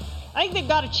are, I think they've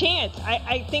got a chance.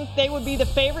 I think they would be the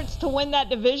favorites to win that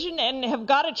division and have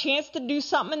got a chance to do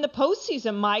something in the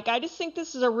postseason, Mike. I just think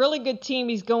this is a really good team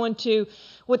he's going to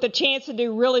with a chance to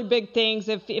do really big things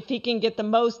if he can get the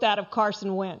most out of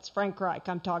Carson Wentz. Frank Reich,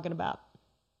 I'm talking about.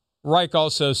 Reich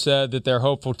also said that they're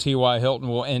hopeful T.Y. Hilton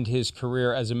will end his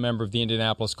career as a member of the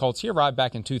Indianapolis Colts. He arrived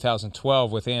back in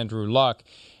 2012 with Andrew Luck,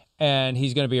 and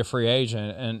he's going to be a free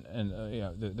agent.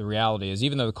 And the reality is,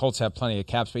 even though the Colts have plenty of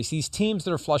cap space, these teams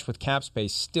that are flush with cap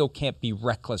space still can't be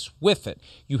reckless with it.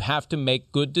 You have to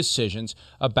make good decisions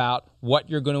about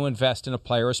what you're going to invest in a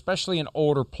player, especially an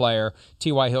older player.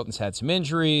 T.Y. Hilton's had some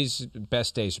injuries.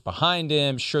 Best days are behind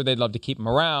him. Sure, they'd love to keep him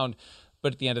around.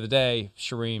 But at the end of the day,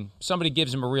 Shireen, somebody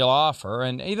gives him a real offer.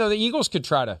 And either the Eagles could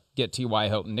try to get T.Y.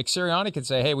 Hilton. Nick Sirianni could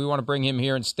say, hey, we want to bring him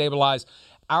here and stabilize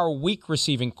our weak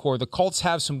receiving core. The Colts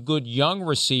have some good young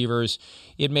receivers.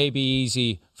 It may be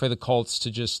easy for the Colts to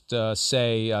just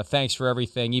say thanks for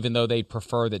everything, even though they'd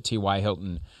prefer that T.Y.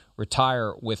 Hilton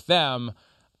retire with them.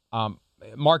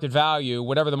 Market value,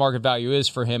 whatever the market value is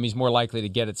for him, he's more likely to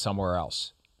get it somewhere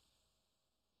else.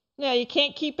 Yeah, you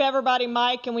can't keep everybody,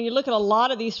 Mike. And when you look at a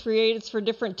lot of these free agents for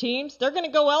different teams, they're going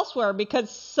to go elsewhere because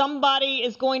somebody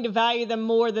is going to value them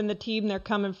more than the team they're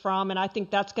coming from. And I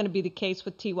think that's going to be the case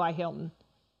with T.Y. Hilton.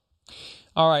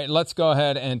 All right, let's go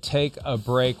ahead and take a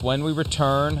break. When we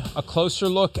return, a closer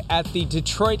look at the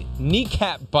Detroit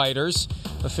Kneecap Biters,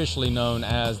 officially known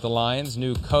as the Lions.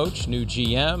 New coach, new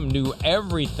GM, new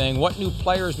everything. What new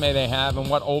players may they have and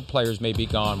what old players may be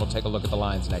gone? We'll take a look at the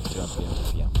Lions next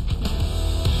to PM.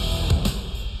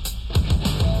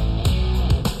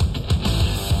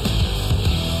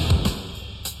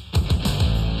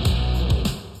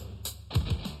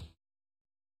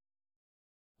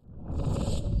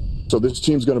 So this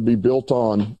team's going to be built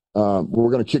on,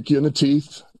 we're going to kick you in the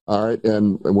teeth, all right?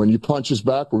 And when you punch us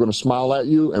back, we're going to smile at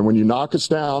you. And when you knock us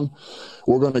down,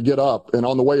 we're going to get up. And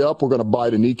on the way up, we're going to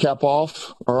bite a kneecap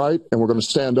off, all right? And we're going to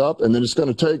stand up. And then it's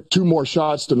going to take 2 more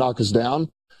shots to knock us down,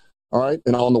 all right?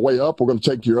 And on the way up, we're going to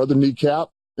take your other kneecap,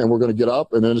 and we're going to get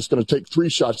up. And then it's going to take 3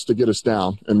 shots to get us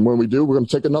down. And when we do, we're going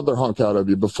to take another hunk out of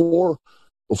you. Before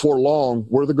long,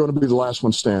 we're going to be the last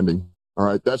one standing, all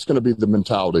right? That's going to be the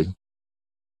mentality.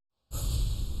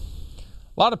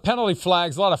 A lot of penalty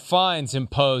flags, a lot of fines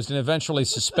imposed, and eventually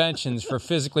suspensions for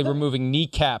physically removing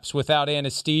kneecaps without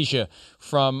anesthesia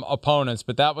from opponents.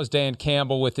 But that was Dan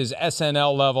Campbell with his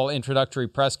SNL-level introductory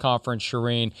press conference,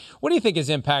 Shireen. What do you think his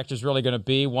impact is really going to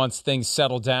be once things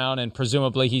settle down and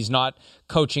presumably he's not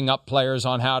coaching up players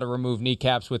on how to remove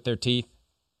kneecaps with their teeth?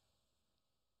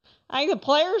 I think the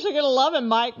players are going to love him,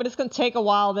 Mike, but it's going to take a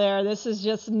while there. This is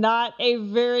just not a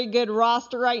very good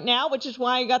roster right now, which is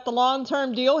why he got the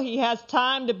long-term deal. He has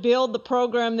time to build the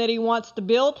program that he wants to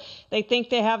build. They think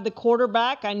they have the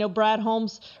quarterback. I know Brad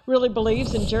Holmes really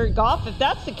believes in Jared Goff. If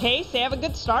that's the case, they have a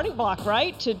good starting block,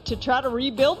 right, to try to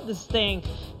rebuild this thing.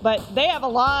 But they have a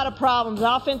lot of problems,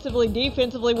 offensively,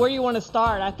 defensively. Where you want to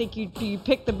start? I think you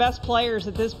pick the best players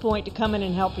at this point to come in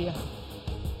and help you.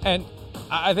 And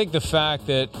I think the fact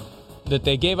that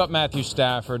they gave up Matthew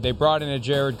Stafford, they brought in a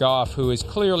Jared Goff who is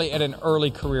clearly at an early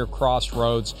career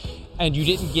crossroads, and you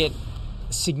didn't get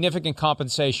significant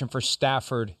compensation for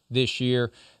Stafford this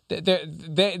year.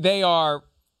 They are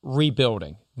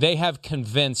rebuilding. They have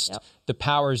convinced the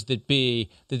powers that be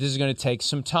that this is going to take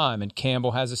some time. And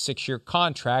Campbell has a 6-year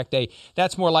contract.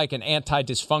 That's more like an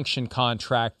anti-dysfunction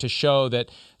contract to show that,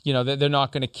 that they're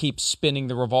not going to keep spinning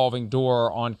the revolving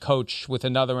door on coach with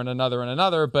another and another and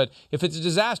another. But if it's a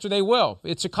disaster, they will.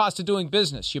 It's a cost of doing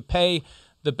business. You pay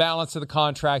the balance of the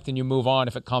contract and you move on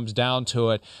if it comes down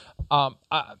to it.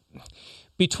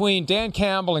 Between Dan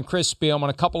Campbell and Chris Spielman,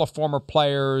 a couple of former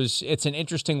players, it's an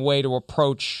interesting way to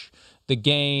approach the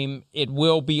game. It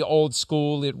will be old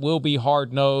school. It will be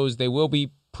hard-nosed. They will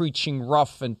be preaching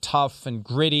rough and tough and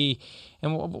gritty,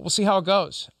 and we'll see how it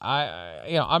goes.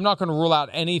 I'm not going to rule out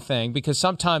anything, because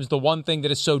sometimes the one thing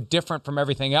that is so different from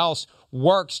everything else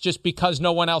works just because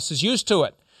no one else is used to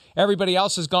it. Everybody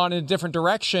else has gone in a different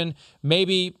direction.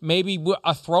 Maybe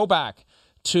a throwback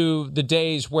to the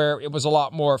days where it was a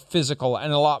lot more physical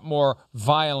and a lot more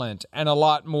violent and a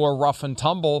lot more rough and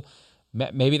tumble.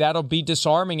 Maybe that'll be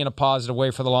disarming in a positive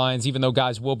way for the Lions, even though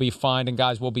guys will be fined and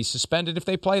guys will be suspended if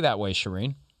they play that way,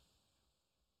 Shireen.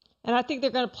 And I think they're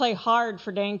going to play hard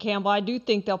for Dan Campbell. I do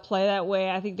think they'll play that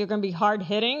way. I think they're going to be hard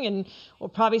hitting, and we'll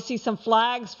probably see some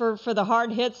flags for the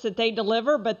hard hits that they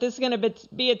deliver. But this is going to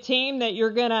be a team that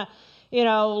you're going to,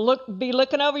 be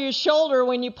looking over your shoulder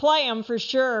when you play them for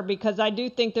sure, because I do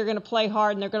think they're going to play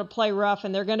hard and they're going to play rough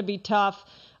and they're going to be tough.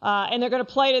 And they're going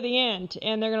to play to the end,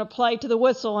 and they're going to play to the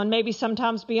whistle, and maybe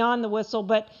sometimes beyond the whistle.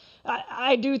 But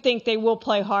I do think they will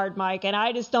play hard, Mike, and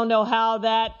I just don't know how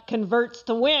that converts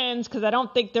to wins, because I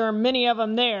don't think there are many of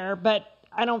them there. But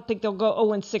I don't think they'll go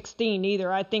 0-16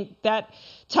 either. I think that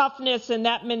toughness and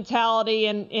that mentality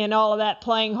and all of that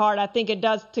playing hard, I think it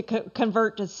does to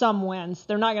convert to some wins.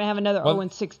 They're not going to have another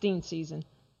 0-16 season.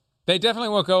 They definitely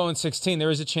won't go 0-16.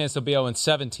 There is a chance they'll be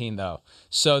 0-17, though.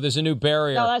 So there's a new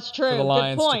barrier that's true. for the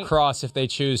Lions to cross if they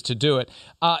choose to do it.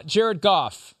 Jared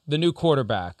Goff, the new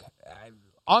quarterback.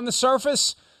 On the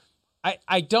surface,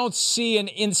 I don't see an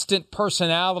instant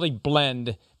personality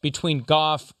blend between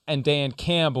Goff and Dan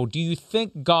Campbell. Do you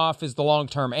think Goff is the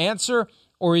long-term answer,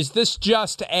 or is this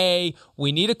just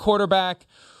we need a quarterback,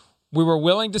 we were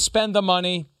willing to spend the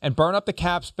money and burn up the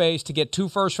cap space to get 2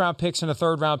 first-round picks and a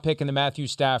third-round pick in the Matthew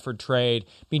Stafford trade?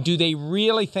 I mean, do they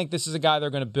really think this is a guy they're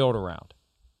going to build around?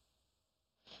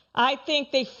 I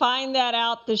think they find that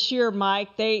out this year,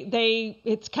 Mike.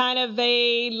 It's kind of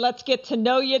a let's get to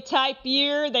know you type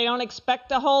year. They don't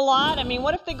expect a whole lot. I mean,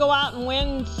 what if they go out and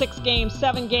win 6 games,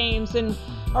 7 games, and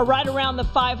are right around the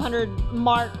 500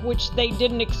 mark, which they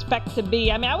didn't expect to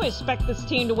be? I mean, I would expect this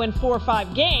team to win 4 or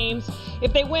 5 games.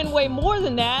 If they win way more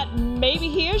than that, maybe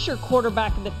he is your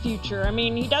quarterback of the future. I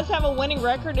mean, he does have a winning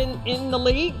record in the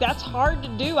league. That's hard to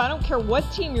do. I don't care what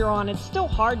team you're on. It's still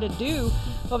hard to do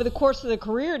over the course of the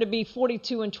career to be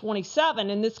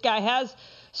 42-27. And this guy has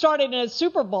started in a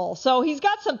Super Bowl. So he's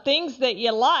got some things that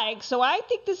you like. So I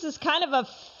think this is kind of a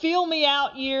feel me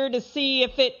out year to see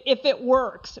if it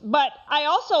works. But I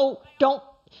also don't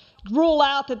rule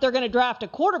out that they're going to draft a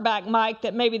quarterback, Mike,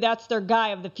 that maybe that's their guy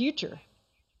of the future.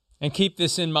 And keep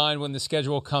this in mind when the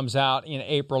schedule comes out in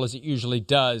April, as it usually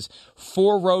does.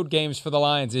 4 road games for the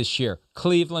Lions this year: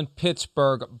 Cleveland,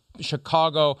 Pittsburgh,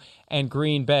 Chicago, and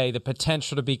Green Bay. The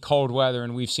potential to be cold weather,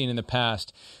 and we've seen in the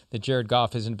past that Jared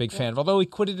Goff isn't a big fan of. Although he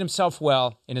acquitted himself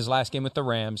well in his last game with the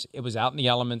Rams, it was out in the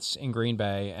elements in Green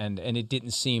Bay, and it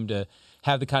didn't seem to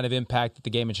have the kind of impact that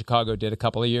the game in Chicago did a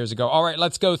couple of years ago. All right,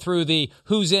 let's go through the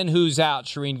who's in, who's out.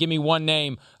 Shireen, give me one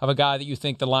name of a guy that you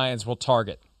think the Lions will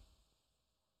target.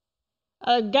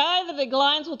 A guy that the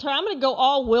Lions will try. I'm going to go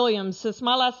all Williams, since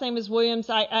my last name is Williams.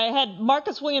 I had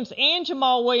Marcus Williams and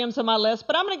Jamal Williams on my list,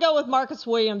 but I'm going to go with Marcus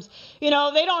Williams. They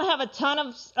don't have a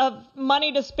ton of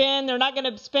money to spend. They're not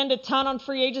going to spend a ton on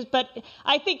free agents, but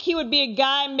I think he would be a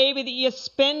guy maybe that you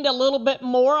spend a little bit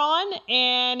more on,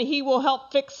 and he will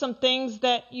help fix some things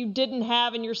that you didn't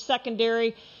have in your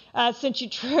secondary since you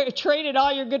traded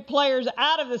all your good players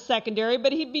out of the secondary.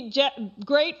 But he'd be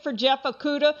great for Jeff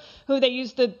Okudah, who they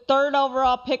used the 3rd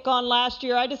overall pick on last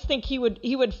year. I just think he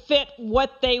would fit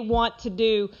what they want to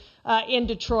do in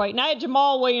Detroit. And I had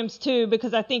Jamal Williams, too,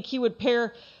 because I think he would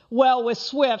pair well with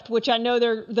Swift, which I know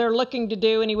they're looking to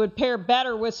do, and he would pair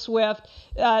better with Swift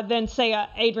than, say,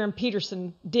 Adrian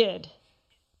Peterson did.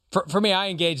 For me, I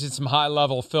engaged in some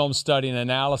high-level film study and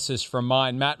analysis from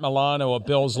mine. Matt Milano, a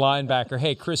Bills linebacker.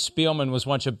 Hey, Chris Spielman was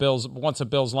once a Bills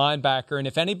linebacker, and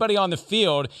if anybody on the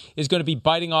field is going to be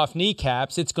biting off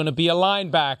kneecaps, it's going to be a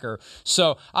linebacker.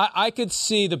 So I could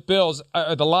see the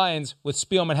Lions with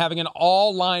Spielman having an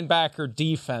all-linebacker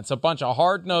defense, a bunch of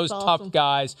hard-nosed, tough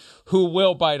guys who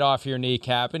will bite off your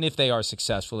kneecap, and if they are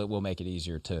successful, it will make it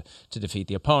easier to defeat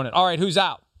the opponent. All right, who's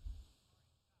out?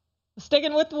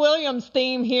 Sticking with the Williams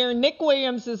theme here, Nick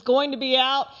Williams is going to be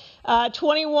out.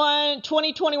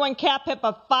 2021 cap hit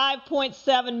of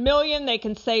 $5.7 million. They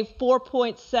can save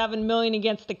 $4.7 million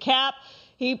against the cap.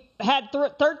 He had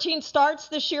 13 starts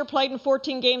this year, played in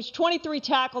 14 games, 23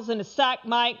 tackles and a sack.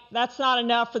 Mike, that's not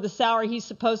enough for the salary he's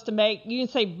supposed to make. You can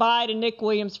say bye to Nick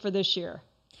Williams for this year.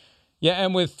 Yeah,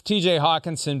 and with T.J.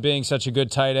 Hawkinson being such a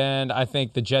good tight end, I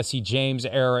think the Jesse James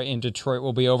era in Detroit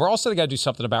will be over. Also, they got to do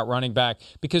something about running back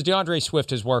because DeAndre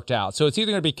Swift has worked out. So it's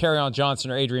either going to be Kerryon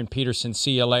Johnson or Adrian Peterson.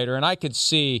 See you later. And I could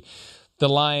see the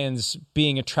Lions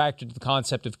being attracted to the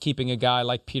concept of keeping a guy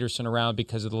like Peterson around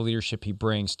because of the leadership he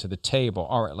brings to the table.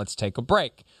 All right, let's take a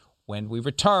break. When we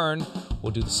return,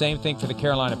 we'll do the same thing for the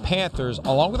Carolina Panthers,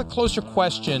 along with a closer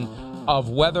question of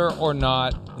whether or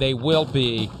not they will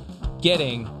be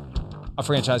getting a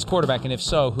franchise quarterback, and if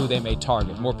so, who they may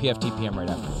target. More PFTPM right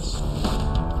after this.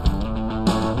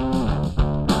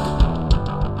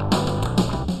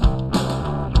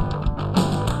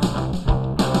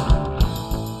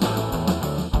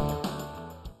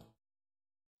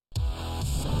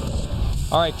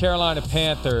 All right, Carolina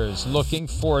Panthers looking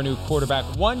for a new quarterback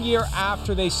 1 year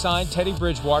after they signed Teddy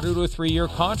Bridgewater to a 3-year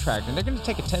contract. And they're going to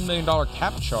take a $10 million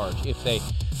cap charge if they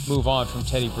move on from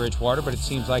Teddy Bridgewater, but it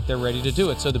seems like they're ready to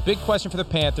do it. So the big question for the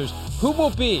Panthers, who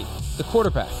will be the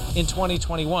quarterback in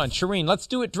 2021? Shireen, let's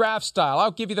do it draft style.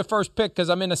 I'll give you the first pick because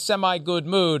I'm in a semi-good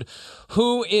mood.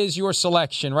 Who is your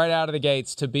selection right out of the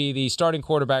gates to be the starting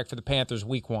quarterback for the Panthers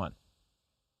week 1?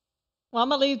 Well, I'm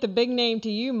going to leave the big name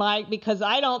to you, Mike, because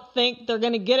I don't think they're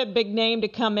going to get a big name to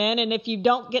come in. And if you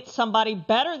don't get somebody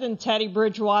better than Teddy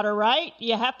Bridgewater, right,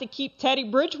 you have to keep Teddy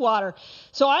Bridgewater.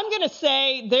 So I'm going to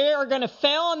say they are going to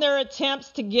fail in their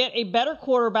attempts to get a better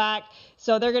quarterback.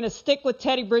 So they're going to stick with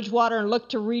Teddy Bridgewater and look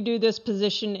to redo this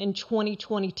position in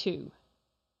 2022.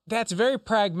 That's very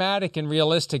pragmatic and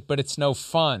realistic, but it's no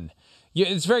fun.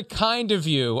 It's very kind of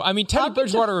you. I mean, Teddy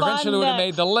Bridgewater eventually would have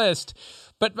made the list.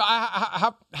 But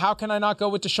how can I not go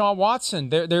with Deshaun Watson?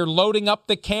 They're loading up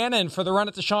the cannon for the run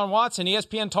at Deshaun Watson.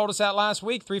 ESPN told us that last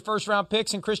week. 3 first-round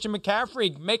picks and Christian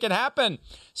McCaffrey. Make it happen.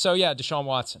 So, yeah, Deshaun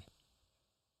Watson.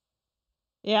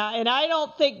 Yeah, and I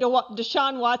don't think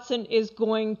Deshaun Watson is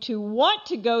going to want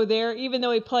to go there, even though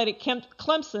he played at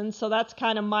Clemson, so that's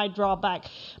kind of my drawback.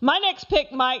 My next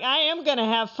pick, Mike, I am going to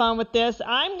have fun with this.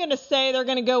 I'm going to say they're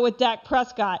going to go with Dak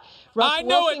Prescott. Russell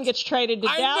Wilson gets traded to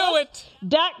Dallas. I knew it.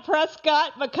 Dak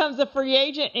Prescott becomes a free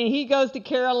agent, and he goes to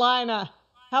Carolina.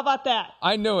 How about that?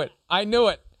 I knew it.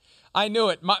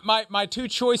 My 2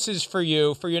 choices for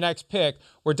you for your next pick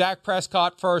were Dak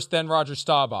Prescott first, then Roger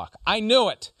Staubach. I knew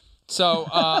it. So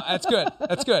that's good.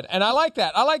 That's good. And I like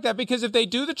that because if they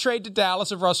do the trade to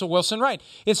Dallas of Russell Wilson, right,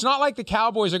 it's not like the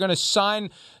Cowboys are going to sign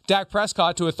Dak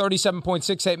Prescott to a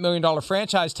 $37.68 million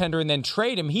franchise tender and then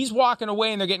trade him. He's walking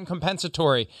away and they're getting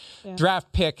compensatory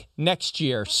draft pick next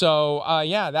year. So,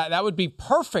 that would be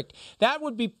perfect. That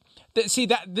would be –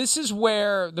 this is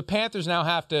where the Panthers now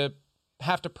have to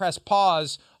press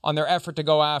pause on their effort to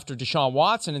go after Deshaun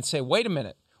Watson and say, wait a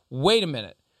minute.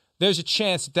 There's a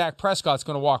chance that Dak Prescott's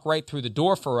going to walk right through the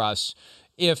door for us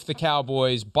if the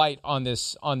Cowboys bite on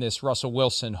this Russell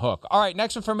Wilson hook. All right,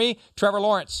 next one for me, Trevor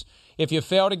Lawrence. If you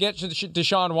fail to get to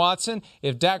Deshaun Watson,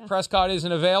 if Dak Prescott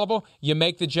isn't available, you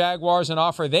make the Jaguars an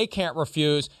offer they can't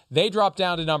refuse. They drop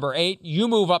down to number 8. You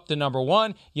move up to number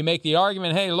 1. You make the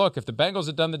argument, hey, look, if the Bengals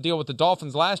had done the deal with the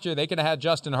Dolphins last year, they could have had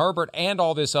Justin Herbert and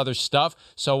all this other stuff.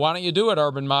 So why don't you do it,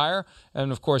 Urban Meyer?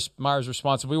 And, of course, Meyer's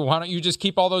responsible. Well, why don't you just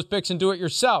keep all those picks and do it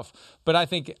yourself? But I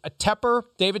think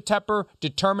David Tepper,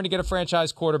 determined to get a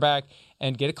franchise quarterback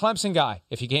and get a Clemson guy.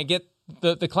 If you can't get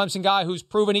the Clemson guy who's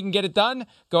proven he can get it done,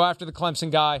 go after the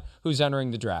Clemson guy who's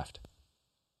entering the draft.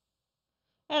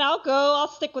 And I'll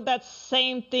stick with that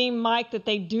same theme, Mike, that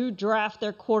they do draft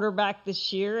their quarterback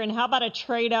this year. And how about a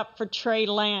trade up for Trey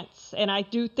Lance? And I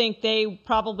do think they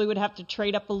probably would have to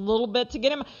trade up a little bit to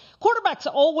get him. Quarterbacks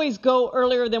always go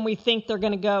earlier than we think they're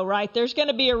going to go, right? There's going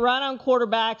to be a run on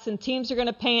quarterbacks and teams are going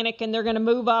to panic and they're going to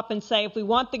move up and say, if we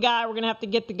want the guy, we're going to have to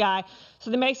get the guy.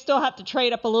 So they may still have to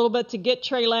trade up a little bit to get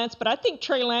Trey Lance. But I think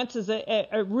Trey Lance is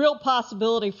a real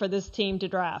possibility for this team to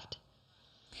draft.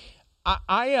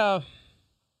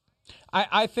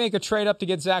 I think a trade up to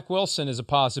get Zach Wilson is a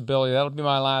possibility. That'll be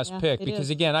my last pick because,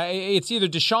 again, it's either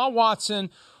Deshaun Watson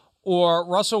or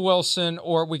Russell Wilson,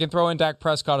 or we can throw in Dak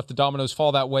Prescott if the dominoes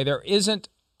fall that way. There isn't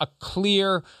a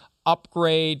clear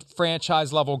upgrade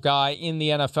franchise-level guy in the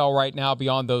NFL right now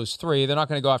beyond those 3. They're not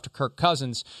going to go after Kirk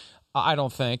Cousins, I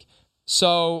don't think.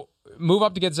 So move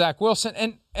up to get Zach Wilson.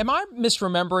 And am I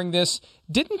misremembering this?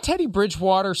 Didn't Teddy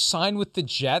Bridgewater sign with the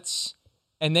Jets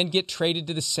and then get traded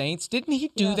to the Saints? Didn't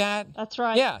he do that? That's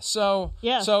right. Yeah, so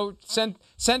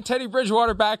send Teddy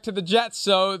Bridgewater back to the Jets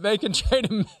so they can trade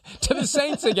him to the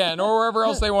Saints again or wherever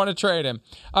else they want to trade him.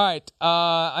 All right,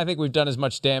 I think we've done as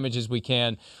much damage as we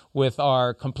can with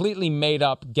our completely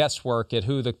made-up guesswork at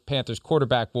who the Panthers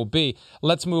quarterback will be.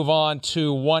 Let's move on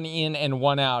to one in and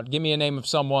one out. Give me a name of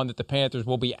someone that the Panthers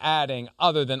will be adding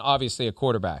other than, obviously, a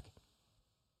quarterback.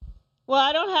 Well,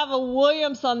 I don't have a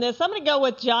Williams on this. I'm going to go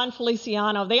with John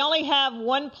Feliciano. They only have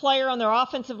one player on their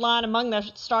offensive line among their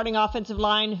starting offensive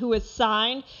line who is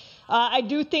signed. I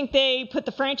do think they put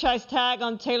the franchise tag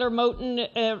on Taylor Moton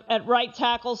at right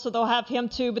tackle, so they'll have him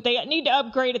too. But they need to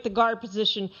upgrade at the guard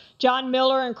position. John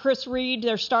Miller and Chris Reed,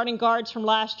 their starting guards from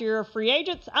last year, are free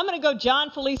agents. I'm going to go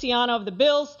John Feliciano of the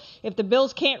Bills. If the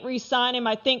Bills can't re-sign him,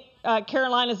 I think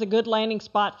Carolina is a good landing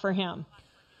spot for him.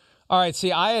 All right,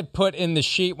 see, I had put in the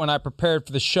sheet when I prepared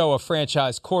for the show a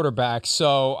franchise quarterback,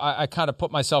 so I kind of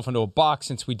put myself into a box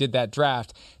since we did that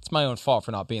draft. It's my own fault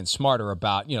for not being smarter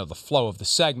about, the flow of the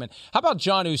segment. How about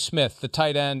Jonnu Smith, the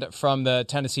tight end from the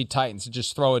Tennessee Titans?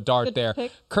 Just throw a dart there.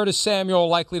 Pick. Curtis Samuel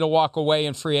likely to walk away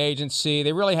in free agency.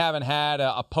 They really haven't had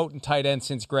a potent tight end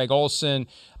since Greg Olsen.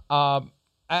 So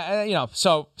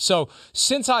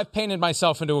since I've painted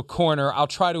myself into a corner, I'll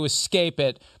try to escape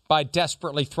it by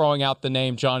desperately throwing out the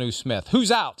name Jonnu Smith. Who's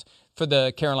out for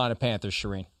the Carolina Panthers,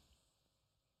 Shireen?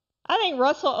 I think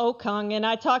Russell Okung, and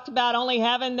I talked about only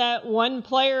having that one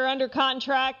player under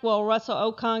contract. Well, Russell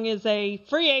Okung is a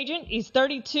free agent. He's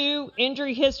 32,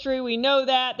 injury history. We know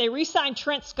that. They re-signed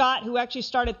Trent Scott, who actually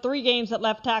started 3 games at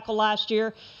left tackle last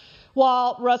year,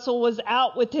 while Russell was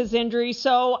out with his injury.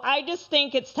 So I just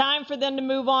think it's time for them to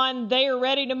move on. They are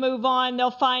ready to move on. They'll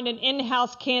find an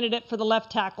in-house candidate for the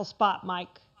left tackle spot, Mike.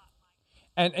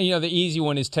 And the easy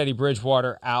one is Teddy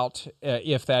Bridgewater out,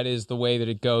 if that is the way that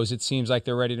it goes. It seems like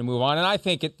they're ready to move on. And I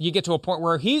think you get to a point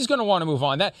where he's going to want to move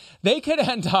on. That they could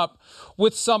end up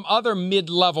with some other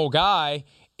mid-level guy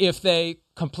if they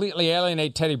completely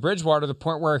alienate Teddy Bridgewater to the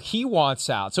point where he wants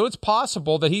out. So it's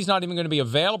possible that he's not even going to be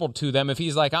available to them if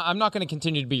he's like, I'm not going to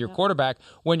continue to be your quarterback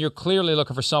when you're clearly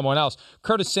looking for someone else.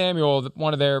 Curtis Samuel,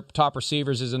 one of their top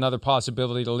receivers, is another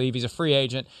possibility to leave. He's a free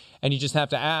agent, and you just have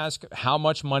to ask, how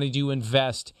much money do you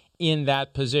invest in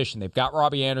that position? They've got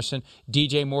Robbie Anderson.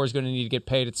 DJ Moore is going to need to get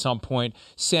paid at some point.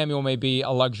 Samuel may be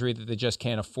a luxury that they just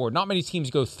can't afford. Not many teams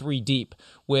go 3 deep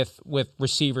with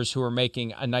receivers who are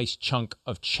making a nice chunk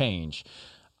of change.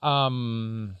 Look, they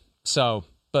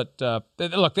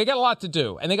got a lot to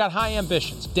do, and they got high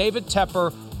ambitions. David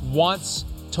Tepper wants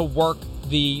to work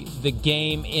the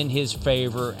game in his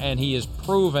favor, and he has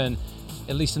proven,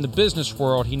 at least in the business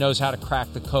world, he knows how to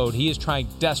crack the code. He is trying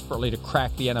desperately to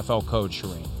crack the NFL code,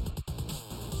 Shireen.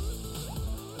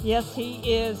 Yes, he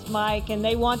is, Mike, and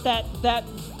they want that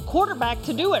quarterback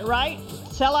to do it, right?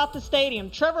 Sell out the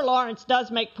stadium. Trevor Lawrence does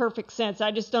make perfect sense.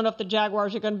 I just don't know if the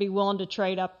Jaguars are going to be willing to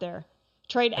trade up there.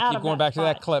 Trade out of going back to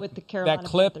that clip with the Carolina that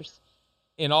clip Panthers.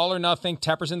 In All or Nothing,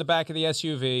 Tepper's in the back of the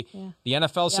SUV. Yeah. The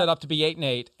NFL set up to be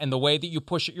 8-8, and the way that you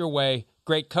push it your way,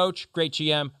 great coach, great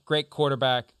GM, great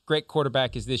quarterback. Great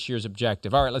quarterback is this year's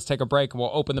objective. All right, let's take a break, and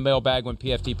we'll open the mailbag when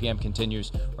PFTPM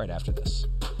continues right after this.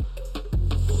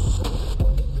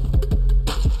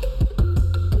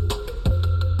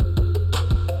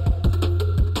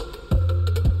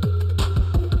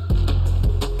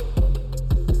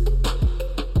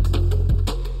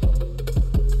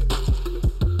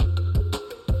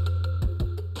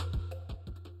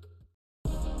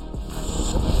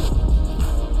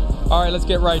 All right, let's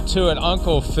get right to it.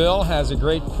 Uncle Phil has a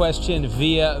great question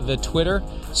via the Twitter.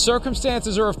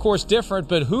 Circumstances are, of course, different,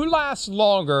 but who lasts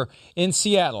longer in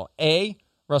Seattle? A,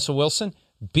 Russell Wilson.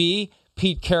 B,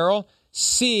 Pete Carroll.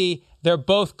 C, they're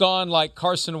both gone like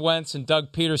Carson Wentz and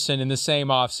Doug Peterson in the same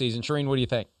offseason. Shireen, what do you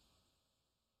think?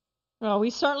 Well,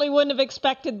 we certainly wouldn't have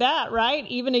expected that, right?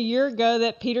 Even a year ago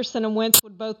that Peterson and Wentz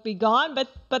would both be gone,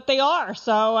 but they are.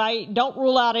 So I don't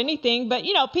rule out anything. But,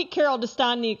 Pete Carroll just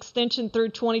signed the extension through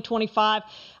 2025.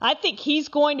 I think he's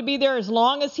going to be there as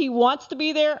long as he wants to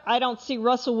be there. I don't see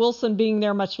Russell Wilson being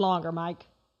there much longer, Mike.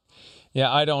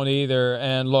 Yeah, I don't either.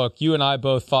 And look, you and I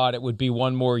both thought it would be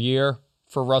one more year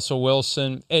for Russell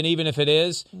Wilson. And even if it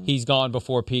is, he's gone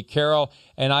before Pete Carroll.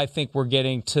 And I think we're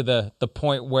getting to the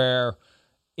point where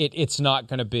it's not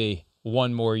going to be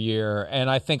one more year.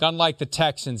 And I think unlike the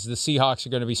Texans, the Seahawks are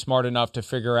going to be smart enough to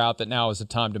figure out that now is the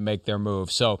time to make their move.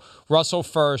 So Russell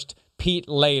first, Pete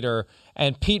later,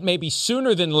 and Pete maybe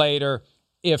sooner than later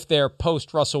if their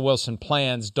post-Russell Wilson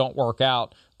plans don't work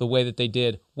out the way that they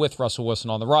did with Russell Wilson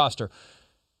on the roster.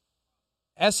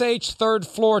 SH third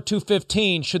floor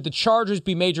 215, should the Chargers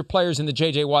be major players in the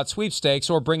J.J. Watt sweepstakes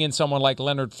or bring in someone like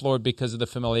Leonard Floyd because of the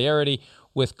familiarity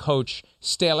with Coach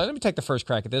Staley? Let me take the first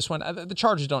crack at this one. The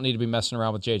Chargers don't need to be messing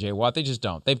around with J.J. Watt. They just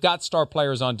don't. They've got star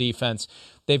players on defense.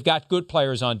 They've got good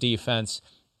players on defense.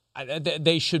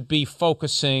 They should be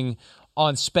focusing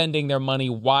on spending their money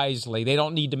wisely. They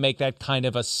don't need to make that kind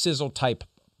of a sizzle type,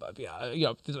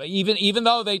 even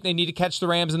though they need to catch the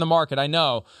Rams in the market, I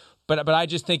know. But I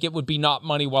just think it would be not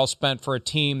money well spent for a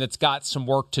team that's got some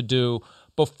work to do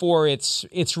before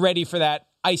it's ready for that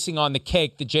icing on the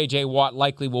cake that J.J. Watt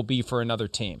likely will be for another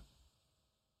team.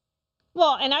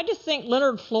 Well, and I just think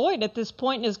Leonard Floyd at this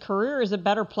point in his career is a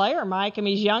better player, Mike. I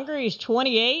mean, he's younger. He's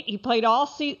 28. He played all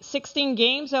 16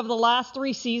 games over the last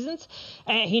 3 seasons.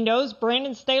 And he knows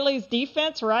Brandon Staley's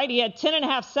defense, right? He had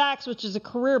 10.5 sacks, which is a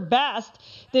career best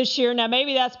this year. Now,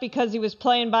 maybe that's because he was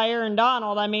playing by Aaron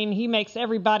Donald. I mean, he makes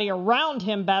everybody around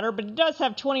him better, but he does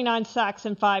have 29 sacks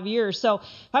in 5 years. So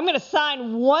if I'm going to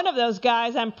sign one of those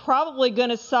guys, I'm probably going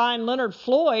to sign Leonard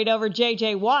Floyd over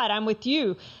J.J. Watt. I'm with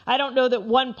you. I don't know that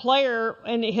one player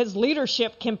and his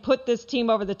leadership can put this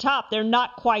team over the top. They're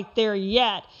not quite there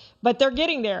yet, but they're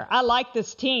getting there. I like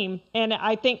this team, and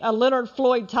I think a Leonard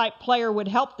Floyd type player would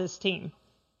help this team.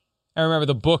 I remember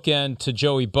the bookend to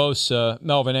Joey Bosa,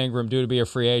 Melvin Ingram due to be a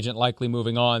free agent, likely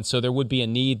moving on. So there would be a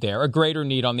need there, a greater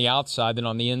need on the outside than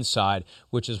on the inside,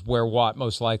 which is where Watt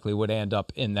most likely would end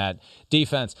up in that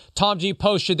defense. Tom G.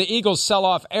 Post, should the Eagles sell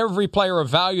off every player of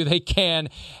value they can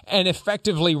and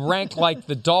effectively rank like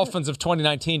the Dolphins of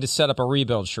 2019 to set up a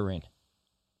rebuild, Shireen?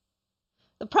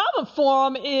 The problem for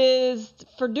them is,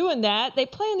 for doing that, they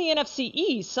play in the NFC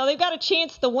East, so they've got a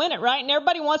chance to win it, right? And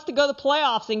everybody wants to go to the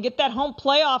playoffs and get that home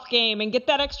playoff game and get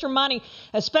that extra money,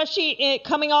 especially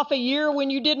coming off a year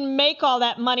when you didn't make all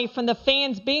that money from the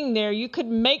fans being there. You could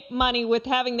make money with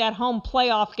having that home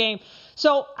playoff game.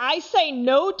 So I say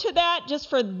no to that just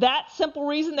for that simple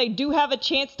reason. They do have a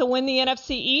chance to win the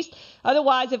NFC East.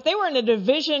 Otherwise, if they were in a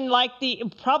division like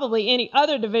probably any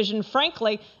other division,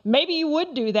 frankly, maybe you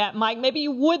would do that, Mike. Maybe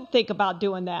you would think about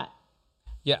doing that.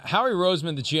 Yeah, Howie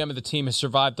Roseman, the GM of the team, has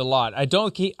survived a lot. I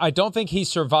don't think he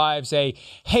survives a,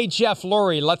 hey, Jeff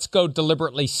Lurie, let's go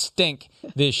deliberately stink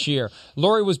this year.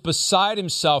 Lurie was beside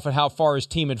himself at how far his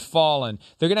team had fallen.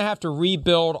 They're going to have to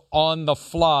rebuild on the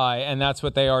fly, and that's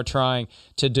what they are trying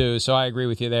to do. So I agree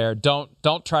with you there. Don't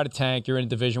try to tank. You're in a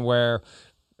division where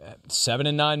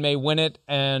 7-9 may win it,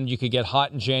 and you could get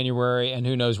hot in January, and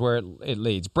who knows where it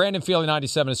leads. Brandon Feely,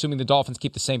 97, assuming the Dolphins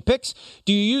keep the same picks.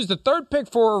 Do you use the 3rd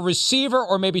pick for a receiver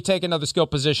or maybe take another skill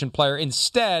position player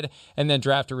instead and then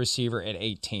draft a receiver at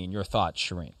 18? Your thoughts,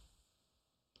 Shireen?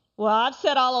 Well, I've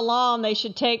said all along they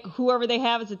should take whoever they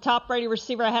have as a top-rated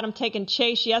receiver. I had them taking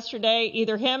Chase yesterday.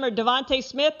 Either him or Devontae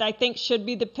Smith, I think, should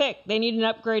be the pick. They need an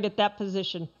upgrade at that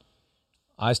position.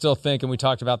 I still think, and we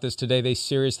talked about this today, they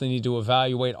seriously need to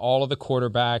evaluate all of the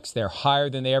quarterbacks. They're higher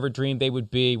than they ever dreamed they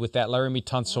would be with that Laramie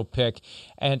Tunsil pick.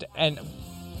 And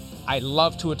I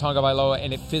love Tua Tagovailoa,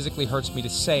 and it physically hurts me to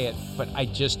say it, but I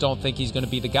just don't think he's going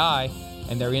to be the guy.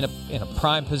 And they're in a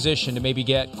prime position to maybe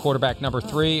get quarterback number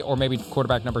 3 or maybe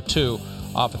quarterback number 2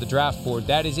 off of the draft board.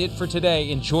 That is it for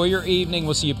today. Enjoy your evening.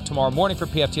 We'll see you tomorrow morning for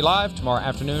PFT Live, tomorrow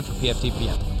afternoon for PFT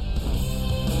PM.